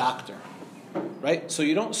become a doctor, right? So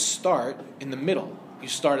you don't start in the middle. You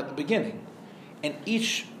start at the beginning. And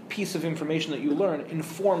each piece of information that you learn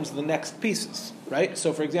informs the next pieces, right?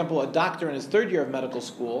 So for example, a doctor in his 3rd year of medical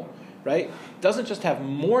school, right, doesn't just have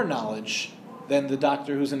more knowledge than the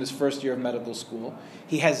doctor who's in his 1st year of medical school.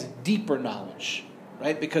 He has deeper knowledge,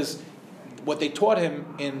 right? Because what they taught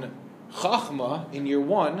him in Chachma in year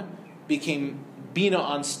 1 became Bina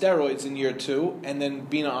on steroids in year 2, and then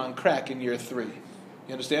Bina on crack in year 3. You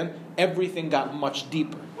understand? Everything got much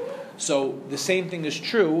deeper. So the same thing is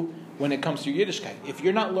true when it comes to Yiddishkeit. If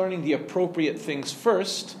you're not learning the appropriate things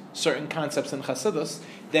first, certain concepts in Chassidus,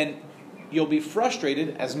 then you'll be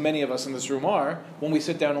frustrated, as many of us in this room are, when we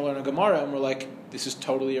sit down and learn a Gemara and we're like, this is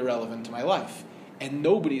totally irrelevant to my life. And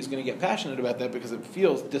nobody is going to get passionate about that because it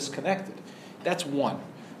feels disconnected. That's one.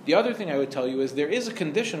 The other thing I would tell you is there is a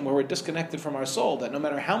condition where we're disconnected from our soul, that no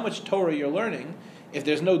matter how much Torah you're learning, if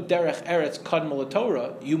there's no derech eretz kadma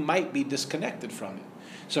Torah, you might be disconnected from it.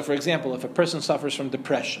 So for example, if a person suffers from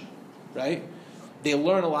depression, right? They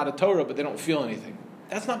learn a lot of Torah, but they don't feel anything.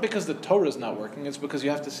 That's not because the Torah is not working, it's because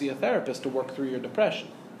you have to see a therapist to work through your depression.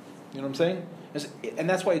 You know what I'm saying? And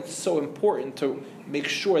that's why it's so important to make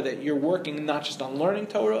sure that you're working not just on learning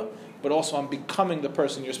Torah, but also on becoming the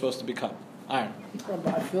person you're supposed to become. Aaron.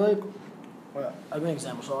 I feel like, well, I'll give you an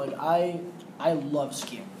example. So like I love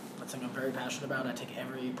skiing. That's something I'm very passionate about. I take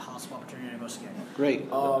every possible opportunity to go skiing. Great.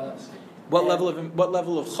 What level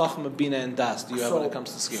of Chachma, Bina, and Das do you have when it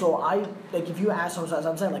comes to skiing? So I like if you ask someone,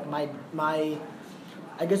 I'm saying like my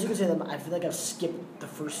I guess you could say that I feel like I've skipped the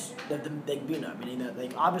first the Bina, meaning that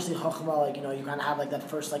like obviously Chachma, like you kind of have like that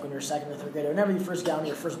first, like when you're 2nd or 3rd grade, whenever you first get on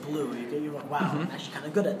your first blue, you're like, wow, I'm actually kind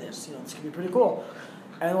of good at this. This could be pretty cool.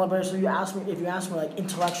 And so if you ask me like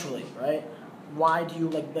intellectually, right? Why do you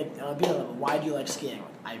like Bina level? Why do you like skiing?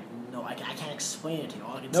 I can't explain it to you.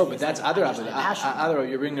 All I can say but that's Adara.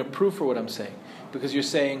 You're bringing a proof for what I'm saying, because you're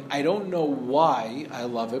saying I don't know why I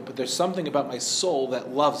love it, but there's something about my soul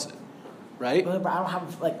that loves it, right? But I don't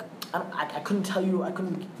have I couldn't tell you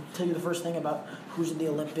the first thing about who's in the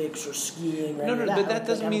Olympics or skiing. Or No, but that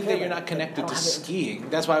doesn't mean that you're not connected to skiing.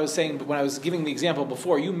 That's why I was saying when I was giving the example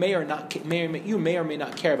before. You may or may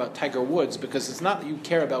not care about Tiger Woods, because it's not that you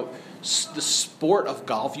care about the sport of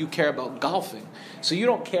golf. You care about golfing. So you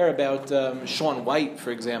don't care about Shaun White,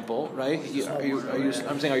 for example, right?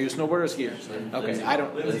 I'm saying, are you a snowboarder or skier? Okay, I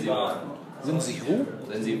don't. Lindsey Vonn. Lindsey who?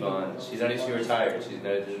 Lindsey Vonn. She retired. She's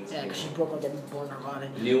not. Yeah, because she broke up getting born in her body.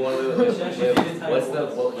 New one.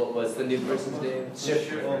 What's the new person's name?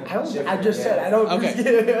 I just said I don't.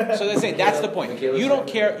 Okay, so that's the point. You don't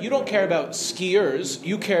care about skiers.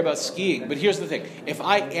 You care about skiing. But here's the thing: if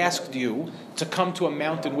I asked you to come to a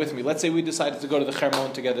mountain with me, let's say we decided to go to the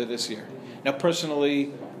Chermon together this year. Now,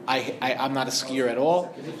 personally, I'm not a skier at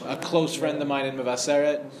all. A close friend of mine in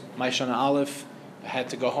Mevaseret, Maishana Aleph, had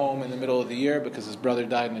to go home in the middle of the year because his brother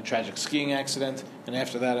died in a tragic skiing accident. And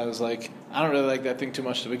after that, I was like, I don't really like that thing too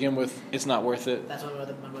much to begin with. It's not worth it. That's why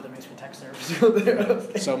my mother makes me text her.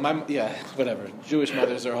 So whatever. Jewish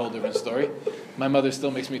mothers are a whole different story. My mother still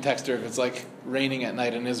makes me text her if it's like raining at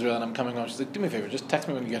night in Israel and I'm coming home. She's like, do me a favor, just text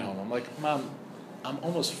me when you get home. I'm like, Mom, I'm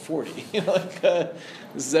almost 40. This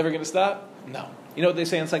is ever going to stop? No. You know what they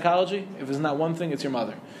say in psychology? If it's not one thing, it's your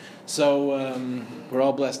mother. So we're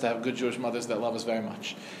all blessed to have good Jewish mothers that love us very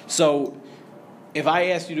much. So if I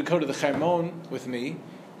asked you to go to the Chermon with me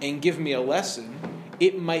and give me a lesson,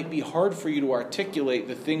 it might be hard for you to articulate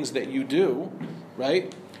the things that you do,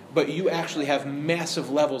 right? But you actually have massive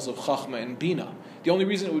levels of chachma and bina. The only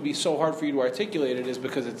reason it would be so hard for you to articulate it is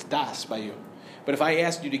because it's das by you. But if I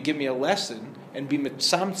asked you to give me a lesson and be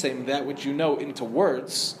mitzamtzem that which you know into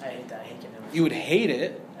words, I hate that. I hate it. you would hate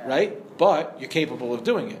it, right? But you're capable of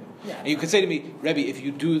doing it. Yeah. And you could say to me, Rebbe, if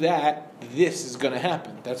you do that, this is going to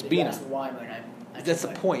happen. That's bina. That's why, That's the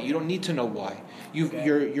point. You don't need to know why.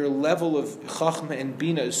 Your level of chachma and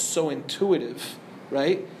bina is so intuitive,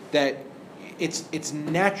 right? That it's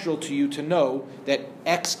natural to you to know that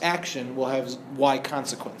X action will have Y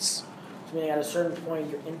consequence. So meaning at a certain point,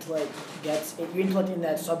 your intellect in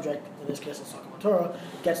that subject, in this case, it's talking about Torah,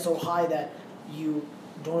 gets so high that you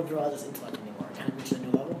don't even realize it's intellect anymore. It kind of reaches a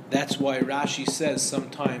new level. That's why Rashi says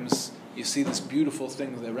sometimes, you see this beautiful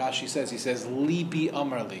thing that Rashi says. He says, Libi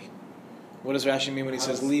Amarli. What does Rashi mean when he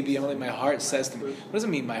says, Libi Amarli? My heart says to me. What does it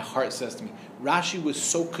mean, my heart says to me? Rashi was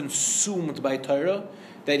so consumed by Torah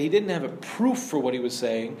that he didn't have a proof for what he was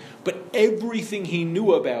saying, but everything he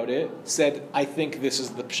knew about it said, I think this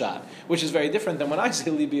is the pshat. Which is very different than when I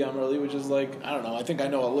say Libi Amarli, which is like, I don't know, I think I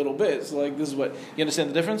know a little bit. So like, this is what, you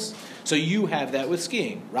understand the difference? So you have that with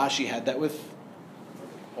skiing. Rashi had that with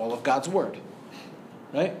all of God's word.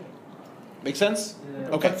 Right? Make sense? Yeah.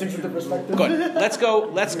 Okay. Thanks for the perspective. Good.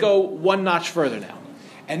 Let's go one notch further now.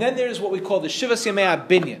 And then there's what we call the Shivas Yemei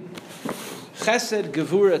Binyan. Chesed,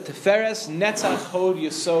 Gevura, Teferes, Netzach, Hod,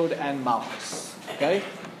 Yesod, and Malchus. Okay?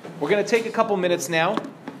 We're going to take a couple minutes now,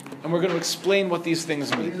 and we're going to explain what these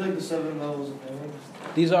things Are these mean. like the 7 levels of heaven?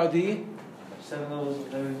 These are the... 7 levels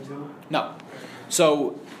of heaven too? No.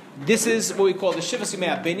 So, this is what we call the Shivas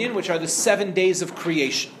Yemei Binyan, which are the 7 days of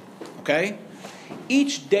creation. Okay?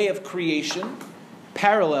 Each day of creation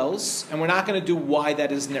parallels, and we're not going to do why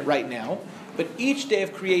that isn't it right now, but each day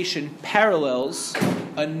of creation parallels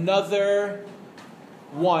another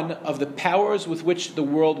one of the powers with which the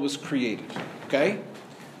world was created. Okay?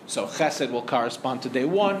 So Chesed will correspond to day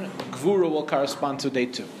 1, Gvura will correspond to day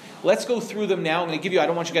 2. Let's go through them now. I'm going to give you, I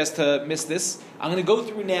don't want you guys to miss this. I'm going to go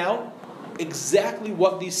through now exactly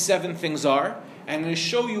what these 7 things are, and I'm going to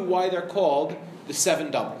show you why they're called the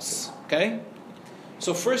 7 doubles. Okay?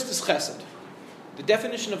 So first is Chesed. The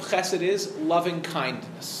definition of Chesed is loving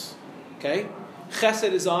kindness. Okay?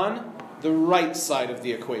 Chesed is on the right side of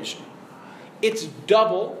the equation. Its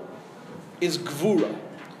double is Gvura.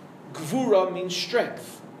 Gvura means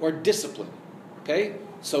strength or discipline. Okay?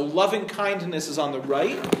 So loving kindness is on the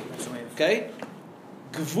right. Okay?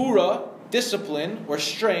 Gvura, discipline or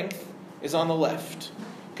strength, is on the left.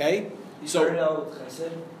 Okay? He started out with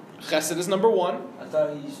Chesed. Chesed is number 1. I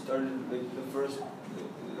thought he started like the first,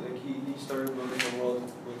 like he started building the world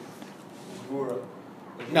with Gvura.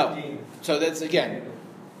 Like No. 15. So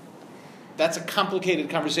that's a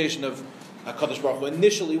complicated conversation of HaKadosh Baruch Hu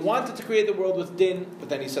initially wanted to create the world with din, but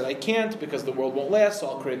then he said, I can't because the world won't last, so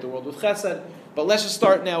I'll create the world with chesed. But let's just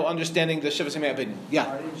start now understanding the Shivas Yemei Binyan. Yeah.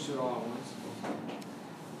 Why didn't you do it all at once?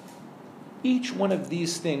 Each one of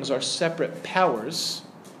these things are separate powers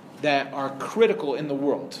that are critical in the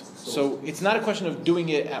world. So it's not a question of doing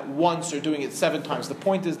it at once or doing it 7 times. The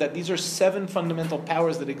point is that these are 7 fundamental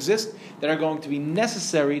powers that exist that are going to be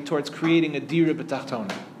necessary towards creating a dira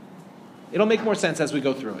b'tachtona. It'll make more sense as we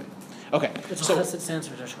go through it. Okay, so Chesed stands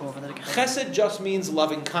for, just go over that again. Chesed just means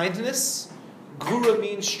loving kindness. Gvura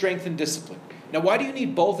means strength and discipline. Now, why do you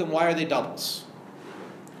need both, and why are they doubles?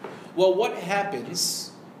 Well, what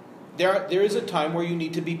happens? There is a time where you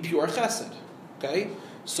need to be pure Chesed. Okay,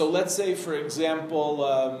 so let's say, for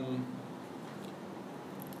example,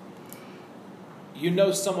 you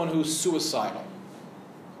know someone who's suicidal.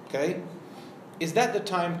 Okay, is that the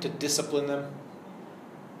time to discipline them?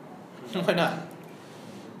 Why not?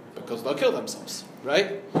 Because they'll kill themselves,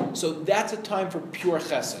 right? So that's a time for pure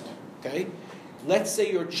chesed, okay? Let's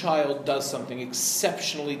say your child does something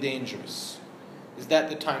exceptionally dangerous. Is that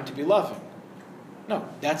the time to be loving? No,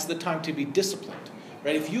 that's the time to be disciplined,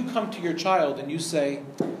 right? If you come to your child and you say,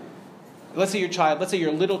 let's say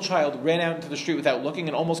your little child ran out into the street without looking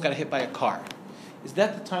and almost got hit by a car. Is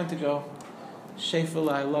that the time to go,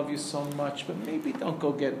 Shefela, I love you so much, but maybe don't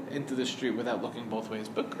go get into the street without looking both ways,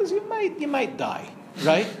 because you might die,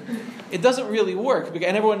 right? It doesn't really work, and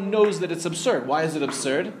everyone knows that it's absurd. Why is it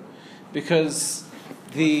absurd? Because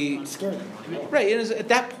right, at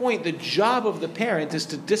that point, the job of the parent is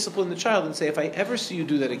to discipline the child and say, if I ever see you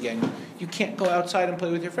do that again, you can't go outside and play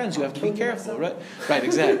with your friends. You have to be careful, right? Right,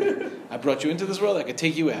 exactly. I brought you into this world, I could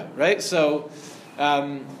take you out, right? So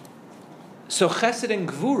chesed and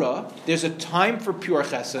gvura, there's a time for pure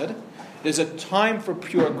chesed, there's a time for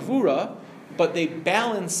pure gvura, but they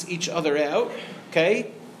balance each other out,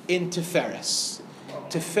 okay, in tiferes.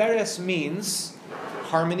 Tiferes means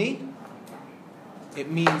harmony.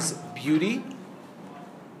 It means beauty,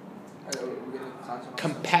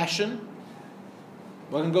 compassion.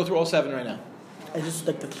 We're going to go through all 7 right now. Is this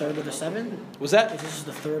like the third of the 7? Was that? Is this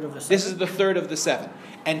the third of the 7? This is the third of the 7.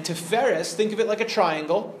 And Tiferes, think of it like a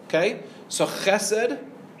triangle, okay? So Chesed,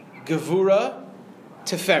 Gevura,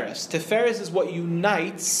 Tiferes. Tiferes is what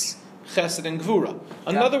unites Chesed and Gevura.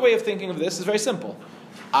 Another way of thinking of this is very simple.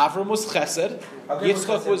 Avram was Chesed,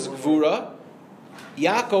 Yitzchak was Gevura,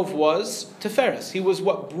 Yaakov was Tiferes. He was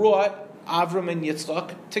what brought Avram and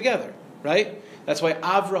Yitzchak together, right? That's why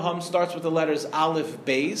Avraham starts with the letters Aleph,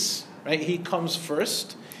 Beis, right? He comes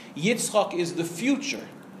first. Yitzchak is the future,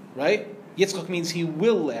 right? Yitzchak means he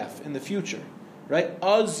will laugh in the future, right?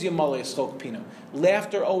 Az Yamale Yitzchak Pino.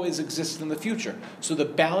 Laughter always exists in the future. So the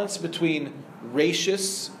balance between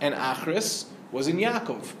Rashis and Achris was in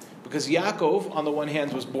Yaakov. Because Yaakov, on the one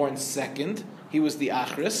hand, was born second. He was the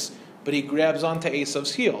Achris, but he grabs onto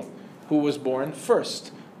Esav's heel, who was born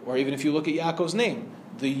first. Or even if you look at Yaakov's name,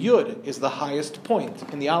 the Yud is the highest point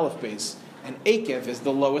in the Aleph base, and Akev is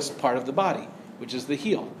the lowest part of the body, which is the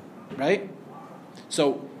heel, right?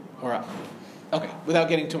 So, without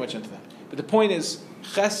getting too much into that. But the point is,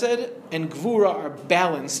 Chesed and Gvura are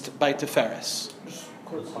balanced by Tiferes.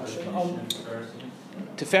 Quick question.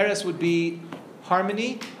 Tiferes would be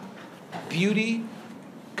harmony, beauty,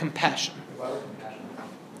 compassion.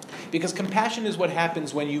 Because compassion is what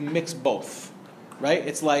happens when you mix both, right?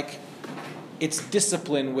 It's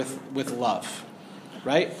discipline with love,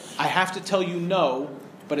 right? I have to tell you no,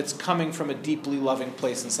 but it's coming from a deeply loving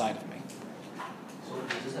place inside of me. So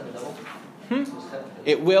does this have a double?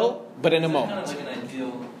 It will, but in a moment. Kind of like an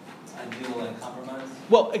ideal like compromise?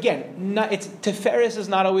 Well, again, Tiferes is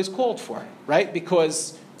not always called for, right?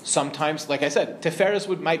 Because sometimes, like I said, Tiferes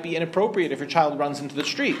might be inappropriate if your child runs into the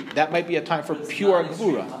street. That might be a time for pure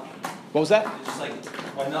Gvura. What was that? It's just like,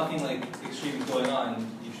 when nothing like extreme is going on,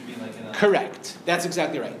 you should be like in a... Correct. That's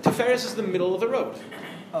exactly right. Tiferes is the middle of the road.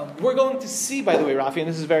 We're going to see, by the way, Rafi, and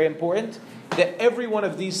this is very important, that every one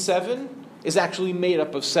of these 7 is actually made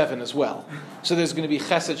up of 7 as well. So there's going to be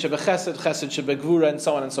Chesed Sheba Chesed, Chesed Sheba Gvura, and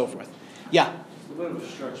so on and so forth. Yeah? It's a bit of a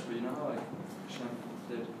stretch, but you know how like Hashem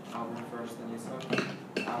did Avram first, then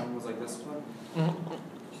Yitzchak? Avram was like discipline? Mm-hmm.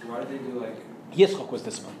 So why did they do like... Yitzchak was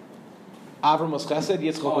discipline. Avram was Chesed,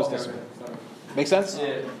 Yitzchak was discipline. Make sense?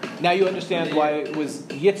 Yeah. Now you understand why it was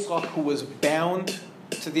Yitzchak who was bound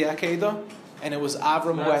to the Akedah, and it was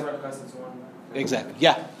Avram who had... Exactly.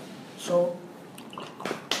 Yeah. So,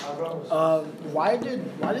 why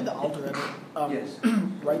did the Alter Rebbe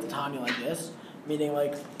write the Tanya like this? Meaning,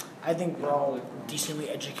 like, I think we're all decently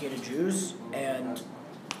educated Jews, and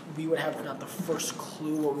we would have not the first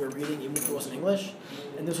clue what we were reading, even if it wasn't English.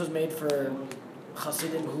 And this was made for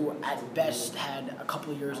Hasidim who, at best, had a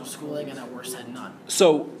couple of years of schooling, and at worst, had none.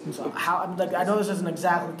 So how? I know this isn't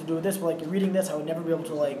exactly to do with this, but like reading this, I would never be able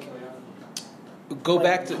to go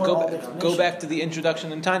back to the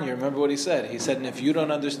introduction in Tanya. Remember what he said? He said, "And if you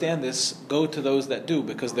don't understand this, go to those that do,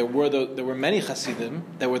 because there were many Hasidim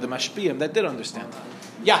that were the Mashpiyim that did understand."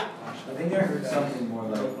 Yeah. I think I heard something more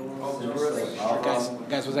like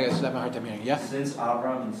guys, was I having a hard time hearing? Yeah. Since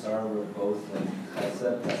Abraham and Sarah were both like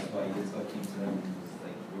Chesed, that's why Yitzchak came to them and was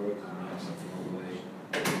like, work, and you have something all the way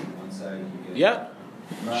on one side. You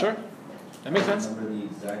get Sure. That makes sense. Remember the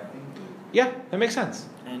exact thing? Yeah, that makes sense.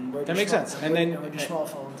 And that makes sense. And then Yishmael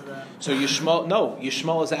fall into that. So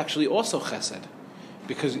Yishmael is actually also Chesed,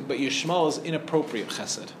 but Yishmael is inappropriate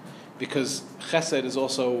Chesed. Because Chesed is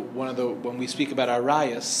also one of when we speak about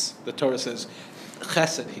Arayas, the Torah says,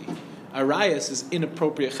 Chesed he. Arayas is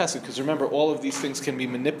inappropriate Chesed, because remember, all of these things can be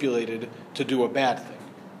manipulated to do a bad thing,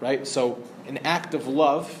 right? So an act of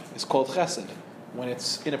love is called Chesed. When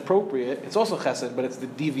it's inappropriate, it's also Chesed, but it's the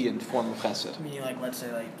deviant form of Chesed. I mean, let's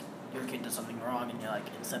say, your kid does something wrong, and you're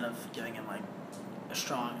instead of giving him, a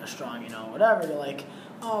strong, whatever, you're like,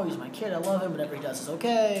 oh, he's my kid, I love him, whatever he does is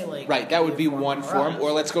okay. Right, that would be one form.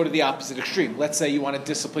 Or let's go to the opposite extreme. Let's say you want to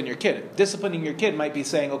discipline your kid. Disciplining your kid might be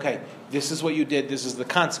saying, okay, this is what you did, this is the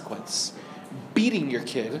consequence. Beating your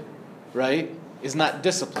kid, right, is not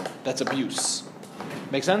discipline. That's abuse.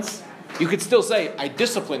 Make sense? You could still say, I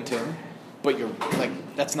disciplined him, but you're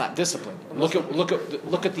that's not discipline. Look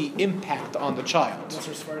at the impact on the child.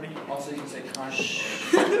 Also, you can say kind.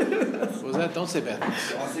 What was that? Don't say bad.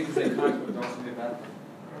 Also, you can say kind, but don't say bad.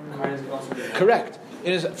 Correct.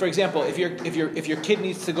 It is, for example, if your kid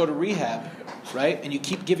needs to go to rehab, right, and you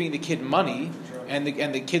keep giving the kid money, and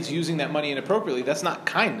the kid's using that money inappropriately, that's not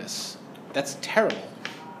kindness. That's terrible.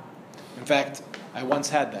 In fact, I once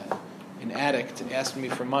had that. An addict asked me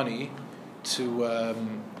for money to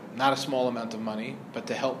not a small amount of money, but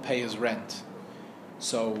to help pay his rent.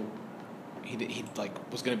 So he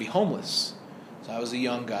was going to be homeless. So I was a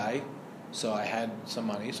young guy, so I had some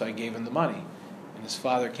money, so I gave him the money. And his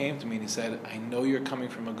father came to me and he said, I know you're coming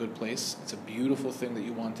from a good place. It's a beautiful thing that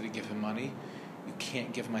you wanted to give him money. You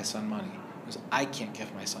can't give my son money. Because I can't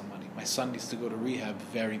give my son money. My son needs to go to rehab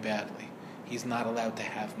very badly. He's not allowed to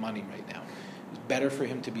have money right now. It's better for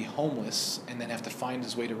him to be homeless and then have to find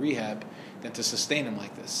his way to rehab than to sustain him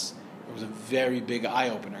like this. It was a very big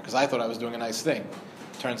eye-opener because I thought I was doing a nice thing.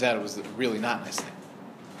 Turns out it was really not a nice thing.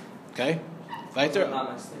 Okay? Weiter?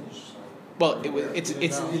 Well, it's a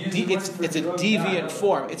deviant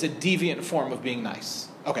form. It's a deviant form of being nice.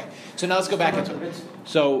 Okay, so now let's go back into it.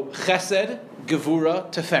 So Chesed,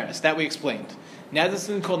 Gevura, Tiferes. That we explained. Now this is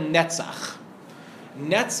something called Netzach.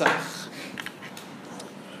 Netzach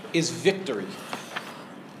is victory,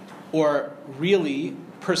 or really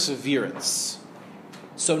perseverance.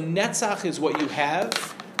 So Netzach is what you have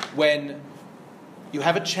when you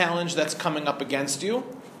have a challenge that's coming up against you,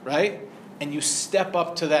 right? And you step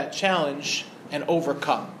up to that challenge and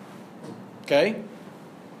overcome. Okay?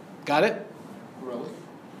 Got it? Growth.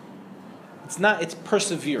 It's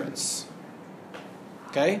perseverance.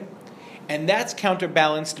 Okay? And that's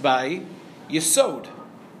counterbalanced by Yesod.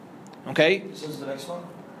 Okay? This is the next one?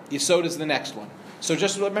 Yesod is the next one. So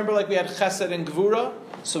just remember, like we had Chesed and Gevura.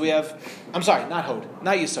 So we have, I'm sorry, not Hod,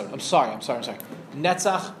 not Yesod. I'm sorry.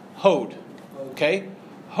 Netzach, Hod. Okay?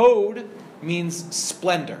 Hod means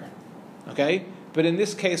splendor. Okay? But in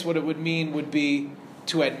this case, what it would mean would be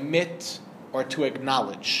to admit or to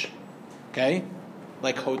acknowledge. Okay?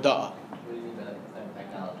 Like Hodah. What do you mean by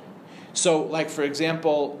acknowledging? So, like, for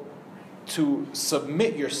example, to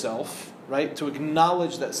submit yourself, right? To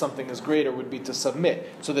acknowledge that something is greater would be to submit.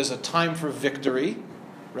 So there's a time for victory,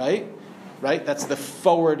 right? Right? That's the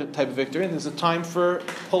forward type of victory. And there's a time for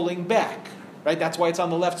pulling back, right? That's why it's on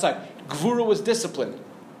the left side. Gvura was discipline,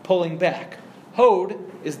 pulling back. Hod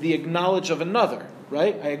is the acknowledge of another,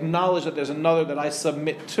 right? I acknowledge that there's another that I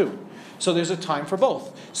submit to. So there's a time for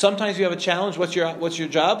both. Sometimes you have a challenge. What's your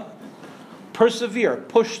job? Persevere,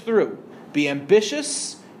 push through, be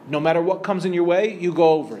ambitious. No matter what comes in your way, you go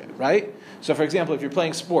over it, right? So, for example, if you're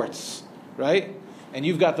playing sports, right, and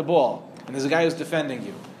you've got the ball, and there's a guy who's defending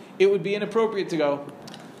you, it would be inappropriate to go,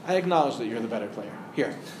 I acknowledge that you're the better player.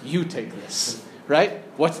 Here, you take this, right?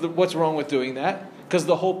 What's wrong with doing that? Because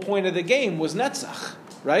the whole point of the game was Netzach,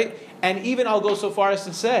 right? And even I'll go so far as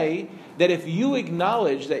to say that if you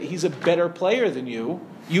acknowledge that he's a better player than you,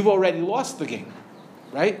 you've already lost the game,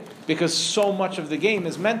 right? Because so much of the game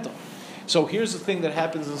is mental. So here's the thing that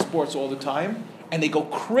happens in sports all the time, and they go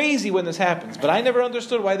crazy when this happens, but I never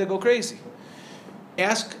understood why they go crazy.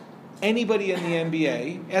 Ask anybody in the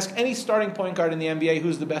NBA, ask any starting point guard in the NBA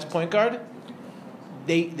who's the best point guard,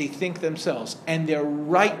 they think themselves, and they're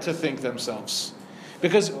right to think themselves.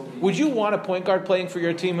 Because would you want a point guard playing for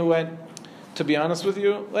your team who went, to be honest with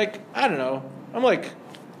you, like, I don't know, I'm like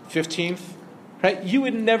 15th, right? You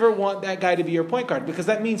would never want that guy to be your point guard because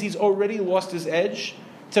that means he's already lost his edge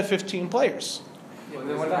to 15 players. Well,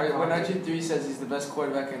 then when RG3 says he's the best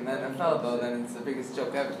quarterback in the NFL, though, then it's the biggest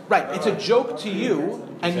joke ever. Right, it's a joke to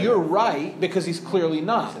you, and you're right because he's clearly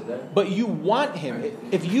not. But you want him.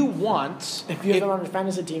 If you have him on your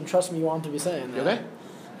fantasy team, trust me, you want him to be saying that. Okay.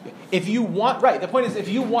 If you want, right? The point is, if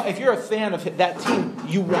you're a fan of that team,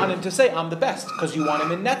 you want him to say, "I'm the best," because you want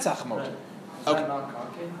him in Netzach mode. Is that not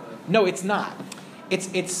cocky? No, it's not.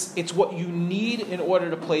 It's what you need in order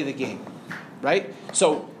to play the game, right?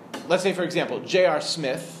 So, let's say, for example, J.R.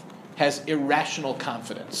 Smith has irrational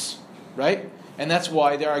confidence, right? And that's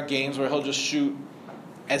why there are games where he'll just shoot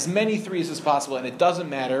as many threes as possible, and it doesn't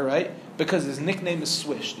matter, right? Because his nickname is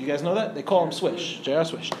Swish. Do you guys know that? They call him Swish, J.R.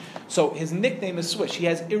 Swish. So his nickname is Swish. He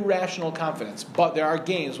has irrational confidence, but there are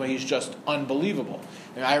games when he's just unbelievable.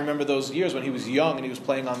 And I remember those years when he was young and he was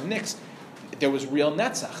playing on the Knicks. There was real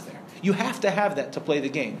Netzach there. You have to have that to play the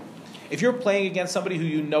game. If you're playing against somebody who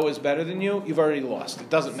you know is better than you, you've already lost. It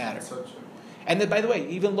doesn't matter. So true. And then, by the way,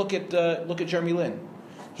 even look at Jeremy Lin.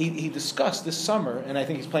 He discussed this summer, and I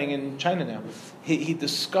think he's playing in China now. He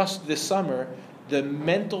discussed this summer the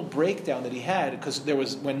mental breakdown that he had because there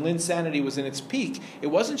was when Linsanity was in its peak. It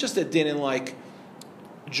wasn't just that didn't like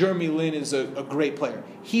Jeremy Lin is a great player.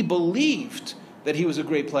 He believed that he was a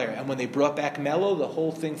great player, and when they brought back Melo, the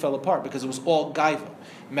whole thing fell apart because it was all gaiva.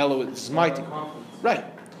 Melo is my team, right?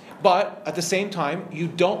 But at the same time, you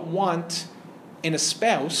don't want in a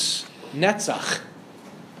spouse netzach,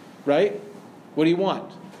 right? What do you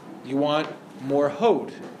want? You want more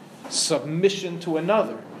hod, submission to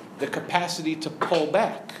another, the capacity to pull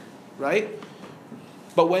back, right?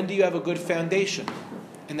 But when do you have a good foundation?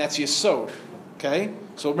 and that's Yesod. Okay?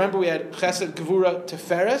 So remember we had Chesed, Gevura,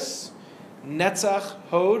 Tiferes, Netzach,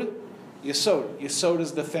 Hod, Yesod. Yesod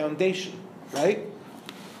is the foundation, right?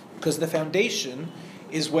 Because the foundation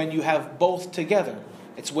is when you have both together.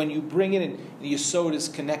 It's when you bring it in. The Yesod is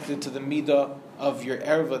connected to the Midah of your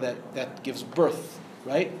Erva that gives birth,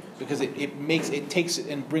 right? Because it takes it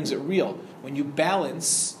and brings it real. When you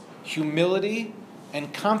balance humility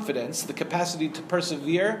and confidence, the capacity to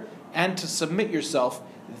persevere and to submit yourself,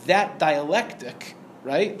 that dialectic,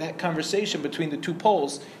 right? That conversation between the two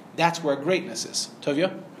poles, that's where greatness is.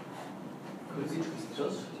 Tovia? Could we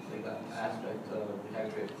just like that aspect of the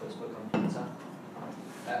category of chutzpah come from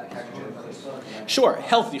that category of chutzpah? Sure,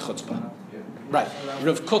 healthy chutzpah. Yeah. Right.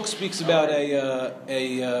 Rav Kook speaks about an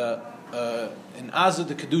azah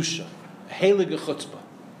de kedusha, a heilige chutzpah.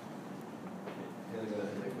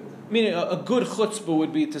 Meaning, a good chutzpah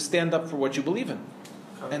would be to stand up for what you believe in,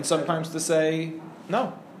 and sometimes to say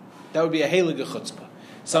no. That would be a heilige chutzpah.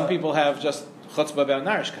 Some people have just chutzpah about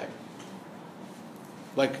narishkeit.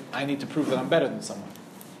 Like, I need to prove that I'm better than someone.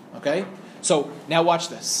 Okay? So, now watch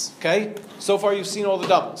this. Okay? So far you've seen all the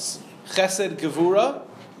doubles. Chesed, Gevura,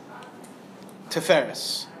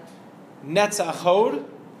 Tiferes. Netzach, Hod,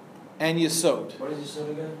 and Yesod. What is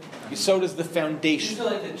Yesod again? Yesod is the foundation. These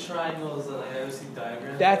are like the triangles that I always see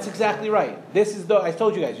diagrams. That's exactly right. This is I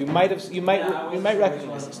told you guys, you might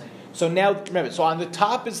recognize this. So now, remember, so on the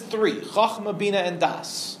top is 3, Chachma, Bina, and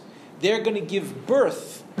Das. They're going to give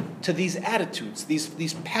birth to these attitudes,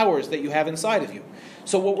 these powers that you have inside of you.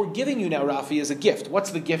 So what we're giving you now, Rafi, is a gift.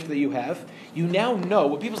 What's the gift that you have? You now know,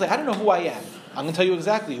 when people say, I don't know who I am, I'm going to tell you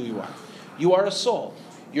exactly who you are. You are a soul.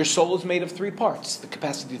 Your soul is made of 3 parts: the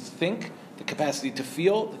capacity to think, the capacity to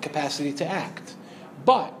feel, the capacity to act.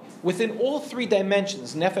 But within all 3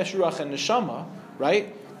 dimensions, Nefesh, Ruach, and Neshama,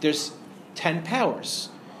 right, there's 10 powers.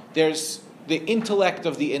 There's the intellect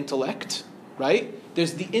of the intellect, right?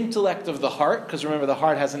 There's the intellect of the heart, because remember the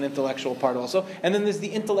heart has an intellectual part also. And then there's the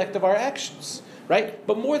intellect of our actions, right?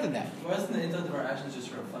 But more than that. Wasn't the intellect of our actions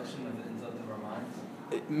just a reflection of the intellect of our minds?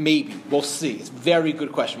 Maybe. We'll see. It's a very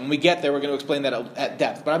good question. When we get there, we're going to explain that at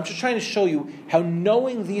depth. But I'm just trying to show you how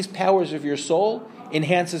knowing these powers of your soul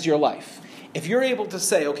enhances your life. If you're able to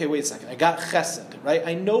say, okay, wait a second, I got chesed, right?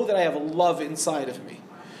 I know that I have a love inside of me.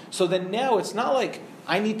 So then now it's not like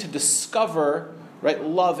I need to discover, right,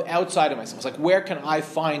 love outside of myself. It's like, where can I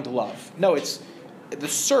find love? No, it's the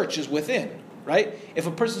search is within, right? If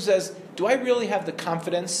a person says, do I really have the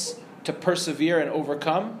confidence to persevere and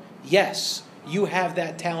overcome? Yes, you have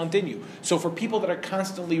that talent in you. So for people that are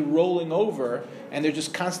constantly rolling over and they're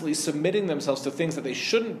just constantly submitting themselves to things that they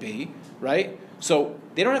shouldn't be, right? So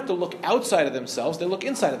they don't have to look outside of themselves, they look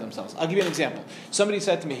inside of themselves. I'll give you an example. Somebody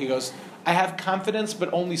said to me, he goes, I have confidence,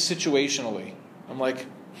 but only situationally. I'm like,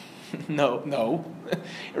 no,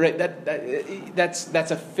 right?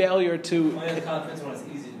 That's a failure to. I have confidence when it's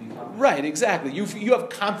easy to be confident. Right, exactly. You have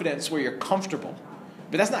confidence where you're comfortable,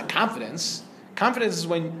 but that's not confidence. Confidence is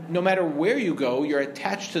when no matter where you go, you're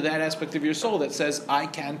attached to that aspect of your soul that says, I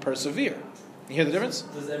can persevere. You hear the difference?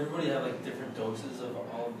 Does everybody have like different doses of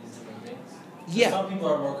all of these different things? Yeah. Some people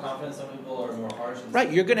are more confident, some people are more harsh. Right,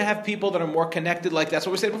 you're going to have people that are more connected, like that's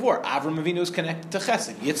what we said before. Avram Avinu is connected to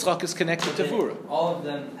Chesed. Yitzchak is connected to Gevura. All of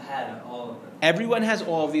them had all of them. Everyone has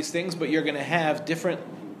all of these things, but you're going to have different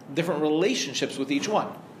relationships with each one.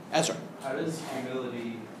 Ezra. How does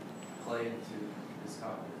humility play into this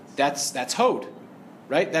confidence? That's Hod,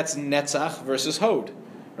 right? That's Netzach versus Hod,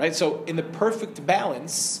 right? So in the perfect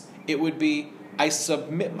balance, it would be I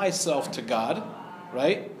submit myself to God,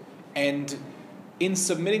 right? And in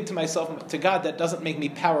submitting to myself to God, that doesn't make me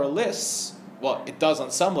powerless. Well, it does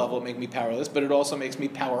on some level make me powerless, but it also makes me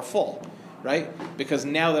powerful, right? Because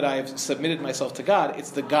now that I've submitted myself to God,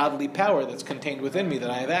 it's the godly power that's contained within me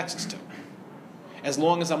that I have access to. As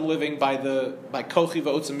long as I'm living by kochi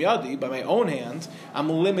v'otzim yadi, by my own hand, I'm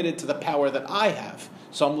limited to the power that I have.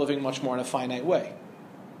 So I'm living much more in a finite way.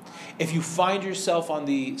 If you find yourself on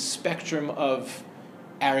the spectrum of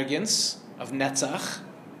arrogance, of netzach,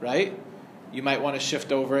 right? You might want to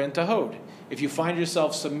shift over into Hod. If you find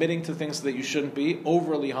yourself submitting to things that you shouldn't be,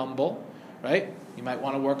 overly humble, right? You might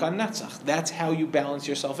want to work on Netzach. That's how you balance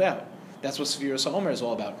yourself out. That's what Sfiras HaOmer is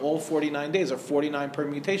all about. All 49 days are 49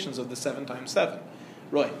 permutations of the 7 times 7.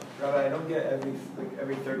 Roy? Rabbi, I don't get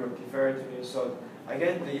every third one, Tiferet and Yesod. I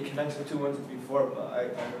get that you connect the 2 ones before, but I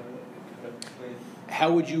don't know.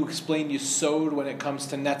 How would you explain Yesod when it comes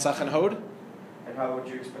to Netzach and Hod? And how would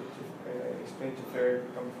you explain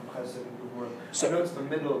Tiferet coming from Chesed and Gevura? So, I know it's the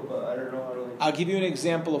middle, but I don't know how to. I'll give you an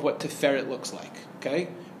example of what Tiferet looks like. Okay?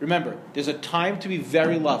 Remember, there's a time to be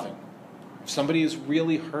very loving. If somebody is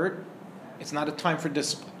really hurt, It's not a time for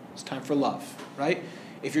discipline. It's time for love, right?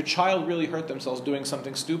 If your child really hurt themselves doing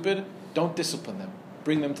something stupid, don't discipline them.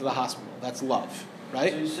 Bring them to the hospital. That's love,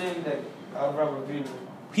 right? So you're saying that Avraham Avinu,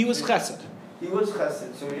 He was chesed. he was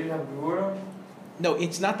chesed, so he didn't have gevura? No,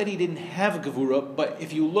 it's not that he didn't have gevura, but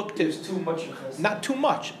if you looked at... There's too much chesed. Not too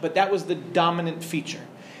much, but that was the dominant feature.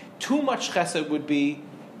 Too much chesed would be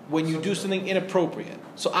when you do something inappropriate.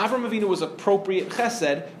 So Avram Avinu was appropriate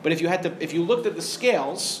chesed, but if you looked at the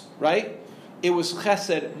scales, right, it was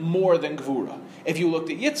chesed more than gevura. If you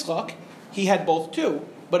looked at Yitzchak, he had both too,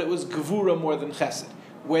 but it was gevura more than chesed.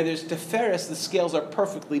 Where there's Tiferes, the scales are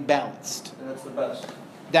perfectly balanced. And that's the best.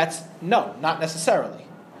 No, not necessarily.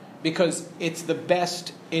 Because it's the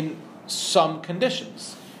best in some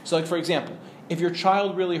conditions. So like for example, if your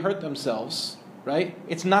child really hurt themselves, right,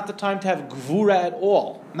 it's not the time to have gvura at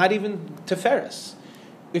all, not even Tiferes.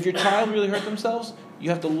 If your child really hurt themselves,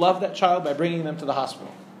 you have to love that child by bringing them to the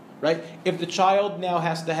hospital, right? If the child now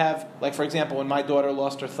has to have, like for example, when my daughter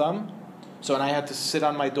lost her thumb, and I had to sit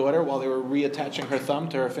on my daughter while they were reattaching her thumb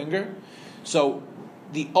to her finger, so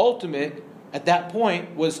the ultimate at that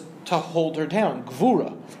point was to hold her down,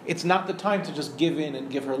 gvura. It's not the time to just give in and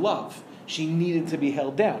give her love. She needed to be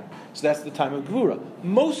held down. So that's the time of gvura.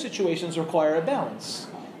 Most situations require a balance.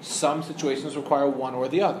 Some situations require one or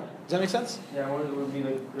the other. Does that make sense? Yeah, what it would be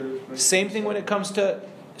like Same thing when it comes to,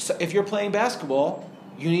 so if you're playing basketball,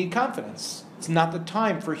 you need confidence. It's not the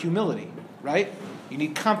time for humility, right? You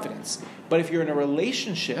need confidence. But if you're in a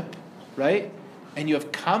relationship, right, and you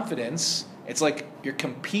have confidence, it's like you're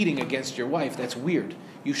competing against your wife. That's weird.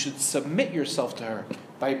 You should submit yourself to her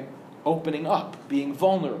by opening up, being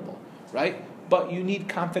vulnerable, right? But you need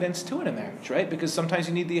confidence too in a marriage, right? Because sometimes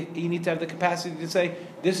you need to have the capacity to say,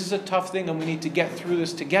 this is a tough thing and we need to get through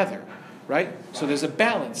this together, right? So there's a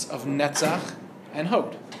balance of netzach and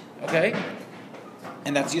hod, okay?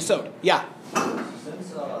 And that's yesod. Yeah?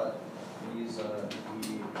 Since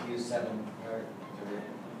these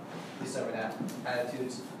seven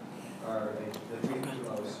attitudes are the three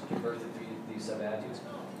most convert to these seven attitudes,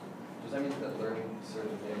 does that mean that learning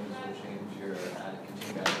certain things will change your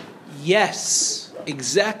attitude? Yes,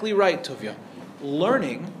 exactly right, Tovia.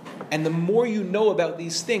 Learning, and the more you know about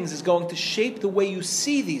these things, is going to shape the way you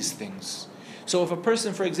see these things. So if a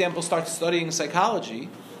person, for example, starts studying psychology,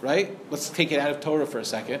 right? Let's take it out of Torah for a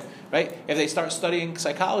second, right? If they start studying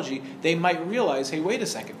psychology, they might realize, hey, wait a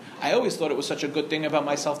second. I always thought it was such a good thing about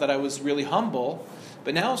myself that I was really humble,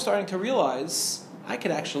 but now I'm starting to realize I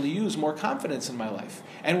could actually use more confidence in my life.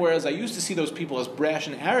 And whereas I used to see those people as brash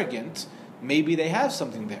and arrogant, maybe they have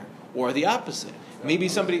something there. Or the opposite. Maybe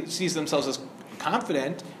somebody sees themselves as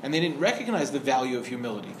confident and they didn't recognize the value of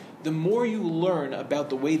humility. The more you learn about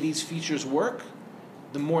the way these features work,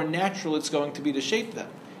 the more natural it's going to be to shape them.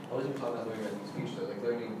 I wasn't talking about learning speech though, like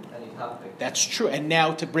learning any topic. That's true. And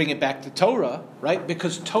now to bring it back to Torah, right?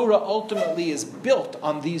 Because Torah ultimately is built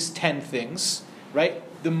on these 10 things, right?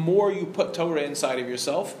 The more you put Torah inside of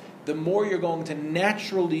yourself, the more you're going to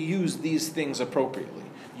naturally use these things appropriately.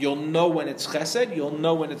 You'll know when it's chesed, you'll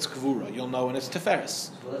know when it's gvura, you'll know when it's tiferes.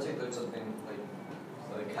 So let's say there's something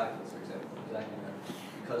like calculus, for example,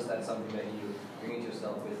 because that's something that you bring into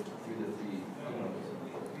yourself with through the three,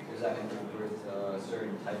 does that incorporate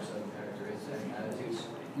certain types of characteristics and attitudes?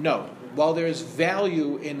 No. While there's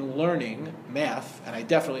value in learning math, and I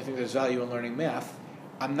definitely think there's value in learning math,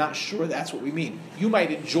 I'm not sure that's what we mean. You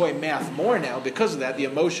might enjoy math more now because of that. The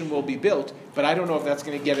emotion will be built, but I don't know if that's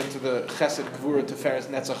going to get into the chesed, gvura, tiferes,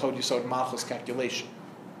 netzach, hod, yesod, malchus calculation.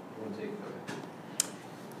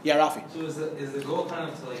 Yeah, Rafi. So is the goal kind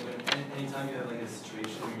of to like when anytime you have like a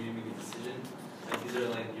situation where you need to make a decision, like these are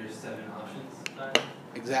like your 7 options?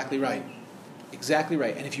 Exactly right. Exactly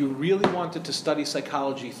right. And if you really wanted to study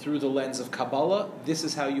psychology through the lens of Kabbalah, this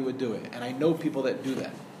is how you would do it. And I know people that do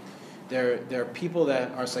that. There are people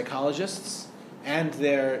that are psychologists, and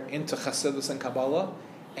they're into Chassidus and Kabbalah,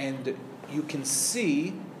 and you can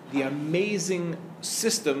see the amazing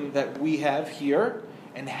system that we have here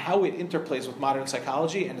and how it interplays with modern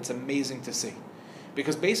psychology, and it's amazing to see.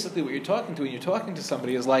 Because basically what you're talking to when you're talking to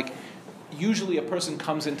somebody is like, usually a person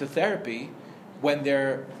comes into therapy when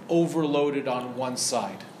they're overloaded on one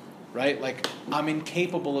side, right? Like, I'm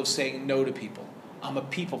incapable of saying no to people. I'm a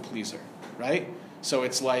people pleaser, right? So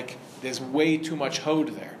it's like there's way too much hod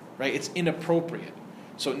there, right? It's inappropriate.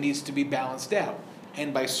 So it needs to be balanced out.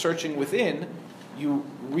 And by searching within, you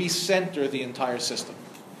recenter the entire system.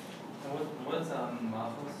 And what's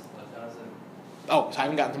malchus? Oh, so I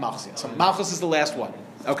haven't gotten to malchus yet. So malchus is the last one.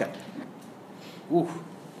 Okay. Ooh.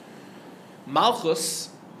 Malchus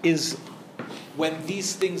is when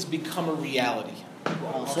these things become a reality.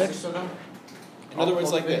 6? In other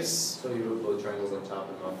words, like this. So you would blow triangles on top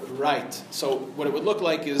and off. Right. So what it would look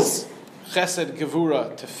like is Chesed,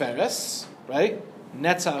 Gevura, Teferes, right?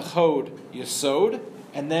 Netzach, Hod, Yesod,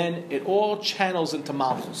 and then it all channels into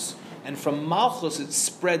Malchus. And from Malchus it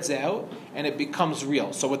spreads out and it becomes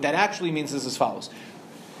real. So what that actually means is as follows.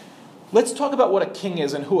 Let's talk about what a king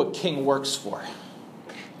is and who a king works for.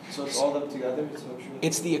 So it's all them together?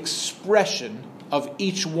 It's the expression of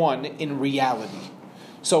each one in reality.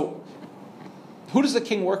 So, who does the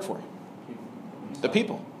king work for? The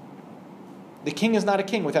people. The king is not a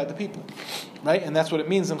king without the people. Right? And that's what it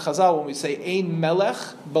means in Chazal when we say, Ein melech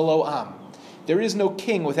below am. There is no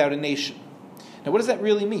king without a nation. Now, what does that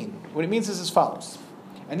really mean? What it means is as follows.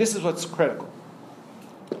 And this is what's critical.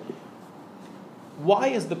 Why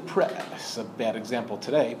is it's a bad example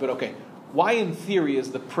today, but okay. Why, in theory,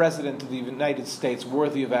 is the President of the United States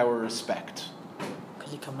worthy of our respect?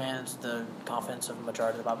 Because he commands the confidence of the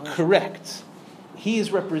majority of the population. Correct. He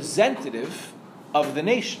is representative of the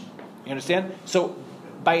nation. You understand? So,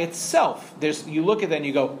 by itself, you look at that and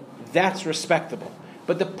you go, that's respectable.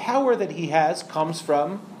 But the power that he has comes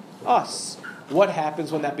from us. What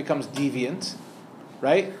happens when that becomes deviant?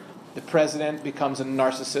 Right? The president becomes a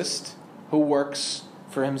narcissist who works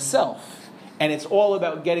for himself. And it's all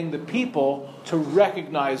about getting the people to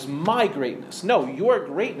recognize my greatness. No, your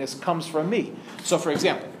greatness comes from me. So, for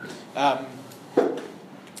example, I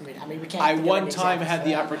one time had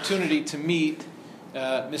the opportunity to meet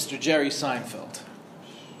Mr. Jerry Seinfeld.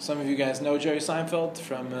 Some of you guys know Jerry Seinfeld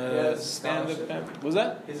from stand-up. Was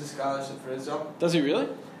that? He has a scholarship for Israel. Does he really?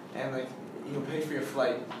 And he'll pay for your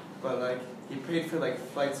flight, but he paid for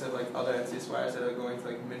flights of other NCSYs that are going to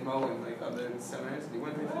Minmo and other seminars. And he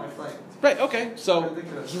wouldn't pay for my flight. Right. Okay. So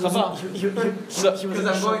because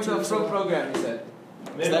I'm going to a pro program, he said.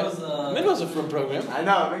 Minmo's a frum program. I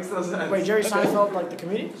know, it makes no sense. Wait, Jerry Seinfeld, the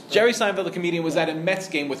comedian? Jerry Seinfeld, the comedian, was at a Mets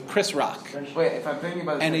game with Chris Rock. Wait, if I'm thinking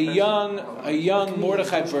about and a young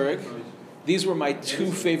Mordechai Berg. These were my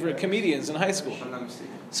two favorite comedians in high school.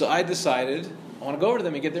 So I decided I want to go over to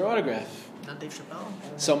them and get their autograph. Not Dave Chappelle.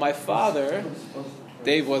 So my father,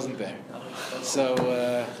 Dave wasn't there.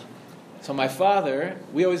 So my father,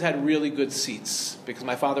 we always had really good seats because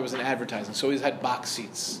my father was in advertising, so we always had box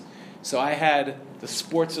seats. So I had the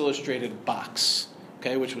Sports Illustrated box,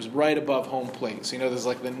 okay, which was right above home plate. So there's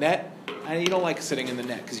the net, and you don't like sitting in the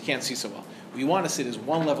net because you can't see so well. What you want to sit is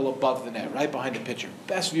one level above the net, right behind the pitcher,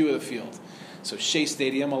 best view of the field. So Shea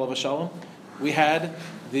Stadium, Olav Shalom, we had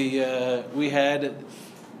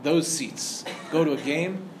those seats. Go to a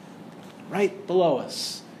game, right below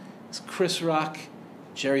us. It's Chris Rock,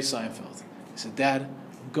 Jerry Seinfeld. He said, Dad,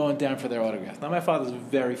 I'm going down for their autograph. Now, my father's a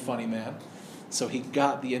very funny man, so he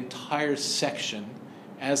got the entire section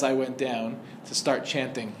as I went down to start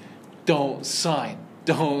chanting, don't sign,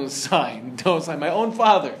 don't sign, don't sign. My own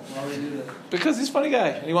father. Why would he do that? Because he's a funny guy.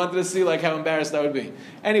 And he wanted to see how embarrassed I would be.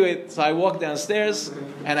 Anyway, so I walk downstairs,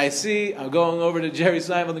 and I'm going over to Jerry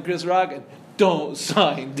Seinfeld and Chris Rock, and don't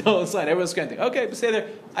sign, don't sign. Everyone's chanting. Okay, but stay there.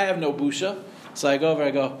 I have no busha. So I go over,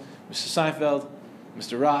 I go, Mr. Seinfeld,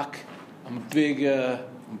 Mr. Rock, I'm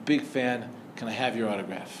a big fan. Can I have your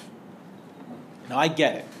autograph? Now, I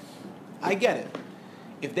get it.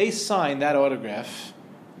 If they sign that autograph,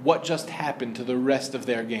 what just happened to the rest of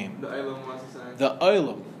their game? The Olam wants to sign. The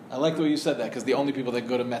Olam. I like the way you said that, because the only people that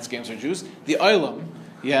go to Mets games are Jews. The Olam,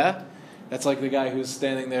 yeah? That's like the guy who's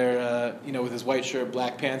standing there, with his white shirt,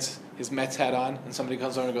 black pants, his Mets hat on, and somebody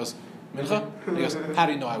comes over and goes, Mincha? And he goes, how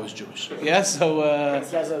do you know I was Jewish? Yeah, so...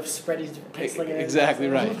 he has a spread his pants like exactly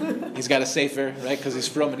right. He's got a sefer, right, because he's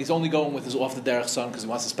from, and he's only going with his off the derech son because he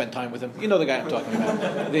wants to spend time with him. You know the guy I'm talking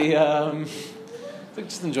about.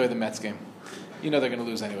 Just enjoy the Mets game. You know they're going to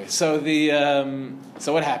lose anyway. So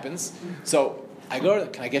so what happens? So I go,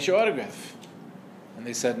 can I get your autograph? And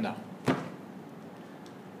they said no.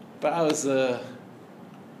 But I was a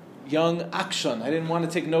young akshan. I didn't want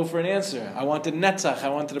to take no for an answer. I wanted netzach. I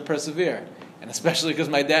wanted to persevere. And especially because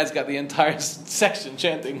my dad's got the entire section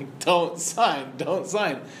chanting, don't sign, don't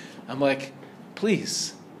sign. I'm like,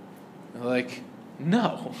 please. And they're like,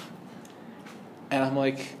 no. And I'm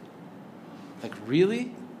like,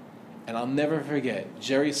 really? And I'll never forget,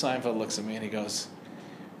 Jerry Seinfeld looks at me and he goes,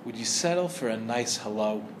 would you settle for a nice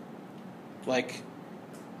hello? Like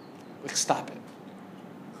stop it.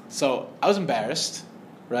 So I was embarrassed,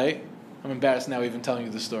 right? I'm embarrassed now even telling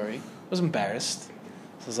you the story. I was embarrassed.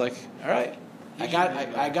 So I was like, all right. I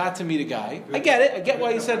got to meet a guy. I get it. I get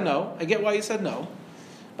why you said no.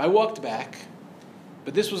 I walked back,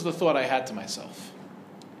 but this was the thought I had to myself.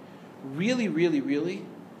 Really, really, really,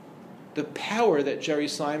 the power that Jerry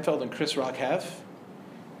Seinfeld and Chris Rock have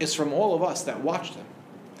is from all of us that watch them.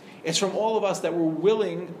 It's from all of us that were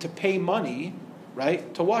willing to pay money,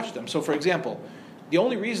 right, to watch them. So, for example, the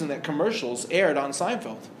only reason that commercials aired on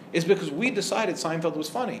Seinfeld is because we decided Seinfeld was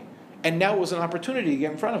funny. And now it was an opportunity to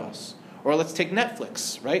get in front of us. Or let's take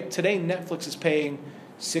Netflix, right? Today, Netflix is paying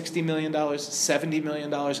 $60 million, $70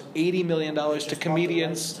 million, $80 million to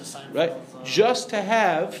comedians, to Seinfeld, right? Just to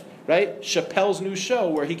have, right, Chappelle's new show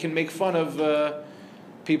where he can make fun of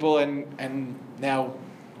people and now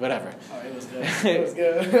whatever. Oh, it was good. It was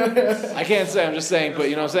good. I can't say, I'm just saying, but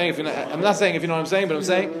you know what I'm saying? If you're not, I'm not saying if you know what I'm saying, but I'm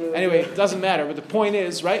saying, anyway, it doesn't matter. But the point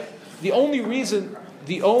is, right, the only reason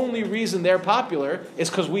they're popular is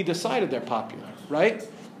because we decided they're popular, right?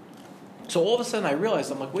 So all of a sudden I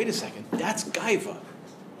realized, I'm like, wait a second, that's gaiva,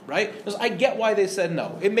 right? Because I get why they said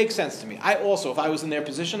no. It makes sense to me. I also, if I was in their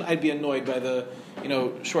position, I'd be annoyed by the,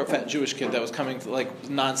 short, fat Jewish kid that was coming to, like,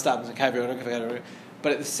 nonstop and saying,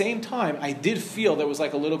 but at the same time, I did feel there was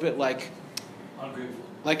like a little bit like, ungrateful.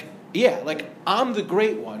 like, yeah, like I'm the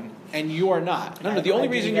great one and you are not. No, the only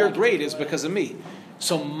reason you're great is because of me.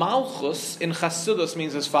 So Malchus in Chassidus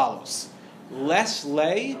means as follows: Les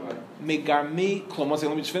lei migarmi klum. One second,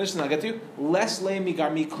 let me just finish and I'll get to you. Les lei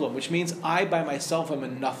migarmi klum, which means I by myself am a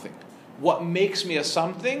nothing. What makes me a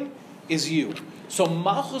something is you. So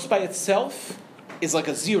Malchus by itself is like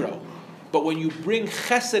a zero. But when you bring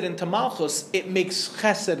Chesed into Malchus, it makes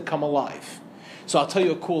Chesed come alive. So I'll tell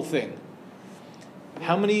you a cool thing.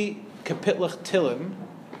 How many Kapitlach Tehillim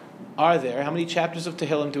are there? How many chapters of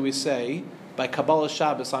Tehillim do we say by Kabbalah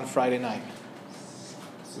Shabbos on Friday night?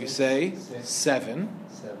 We say 7.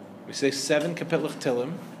 We say 7 Kapitlach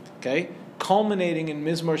Tehillim, okay? Culminating in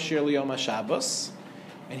Mizmor Shir L'Yom HaShabbos.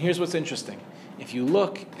 And here's what's interesting. If you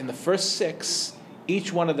look in the first 6,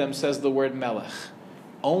 each one of them says the word Melech.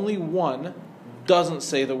 Only one doesn't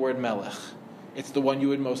say the word Melech. It's the one you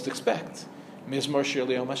would most expect. Mizmor Shir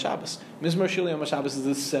L'Yom HaShabbos. Mizmor Shir L'Yom HaShabbos is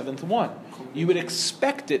the 7th one. You would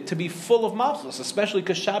expect it to be full of Malchus, especially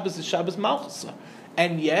because Shabbos is Shabbos Malchus.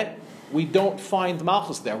 And yet, we don't find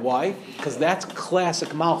Malchus there. Why? Because that's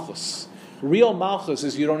classic Malchus. Real Malchus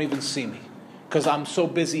is you don't even see me. Because I'm so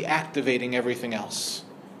busy activating everything else.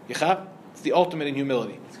 Yichab? It's the ultimate in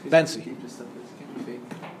humility. Bensi.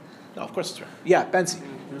 No, of course it's right. Yeah, Bensi.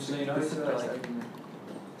 So you notice that like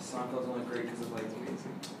Seinfeld's only great because of like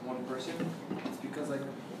one person. It's because like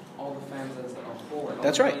all the fans as a whole, like all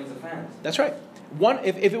That's the right. millions of fans. That's right.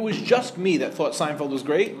 If it was just me that thought Seinfeld was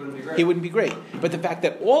great, he wouldn't be great. But the fact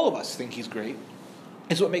that all of us think he's great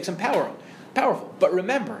is what makes him powerful. But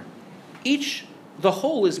remember, the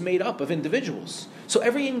whole is made up of individuals. So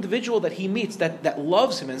every individual that he meets that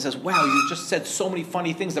loves him and says, wow, you just said so many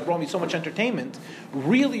funny things that brought me so much entertainment,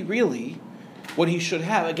 really, really, what he should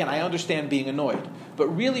have, again, I understand being annoyed, but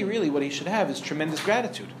really, really what he should have is tremendous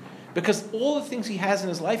gratitude. Because all the things he has in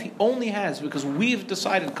his life, he only has because we've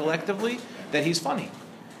decided collectively that he's funny.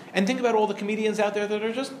 And think about all the comedians out there that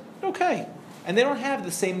are just okay. And they don't have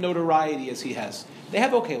the same notoriety as he has. They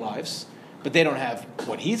have okay lives, but they don't have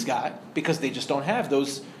what he's got because they just don't have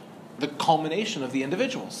the culmination of the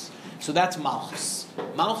individuals. So that's Malchus.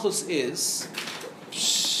 Malchus is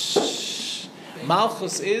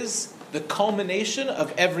the culmination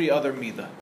of every other midah.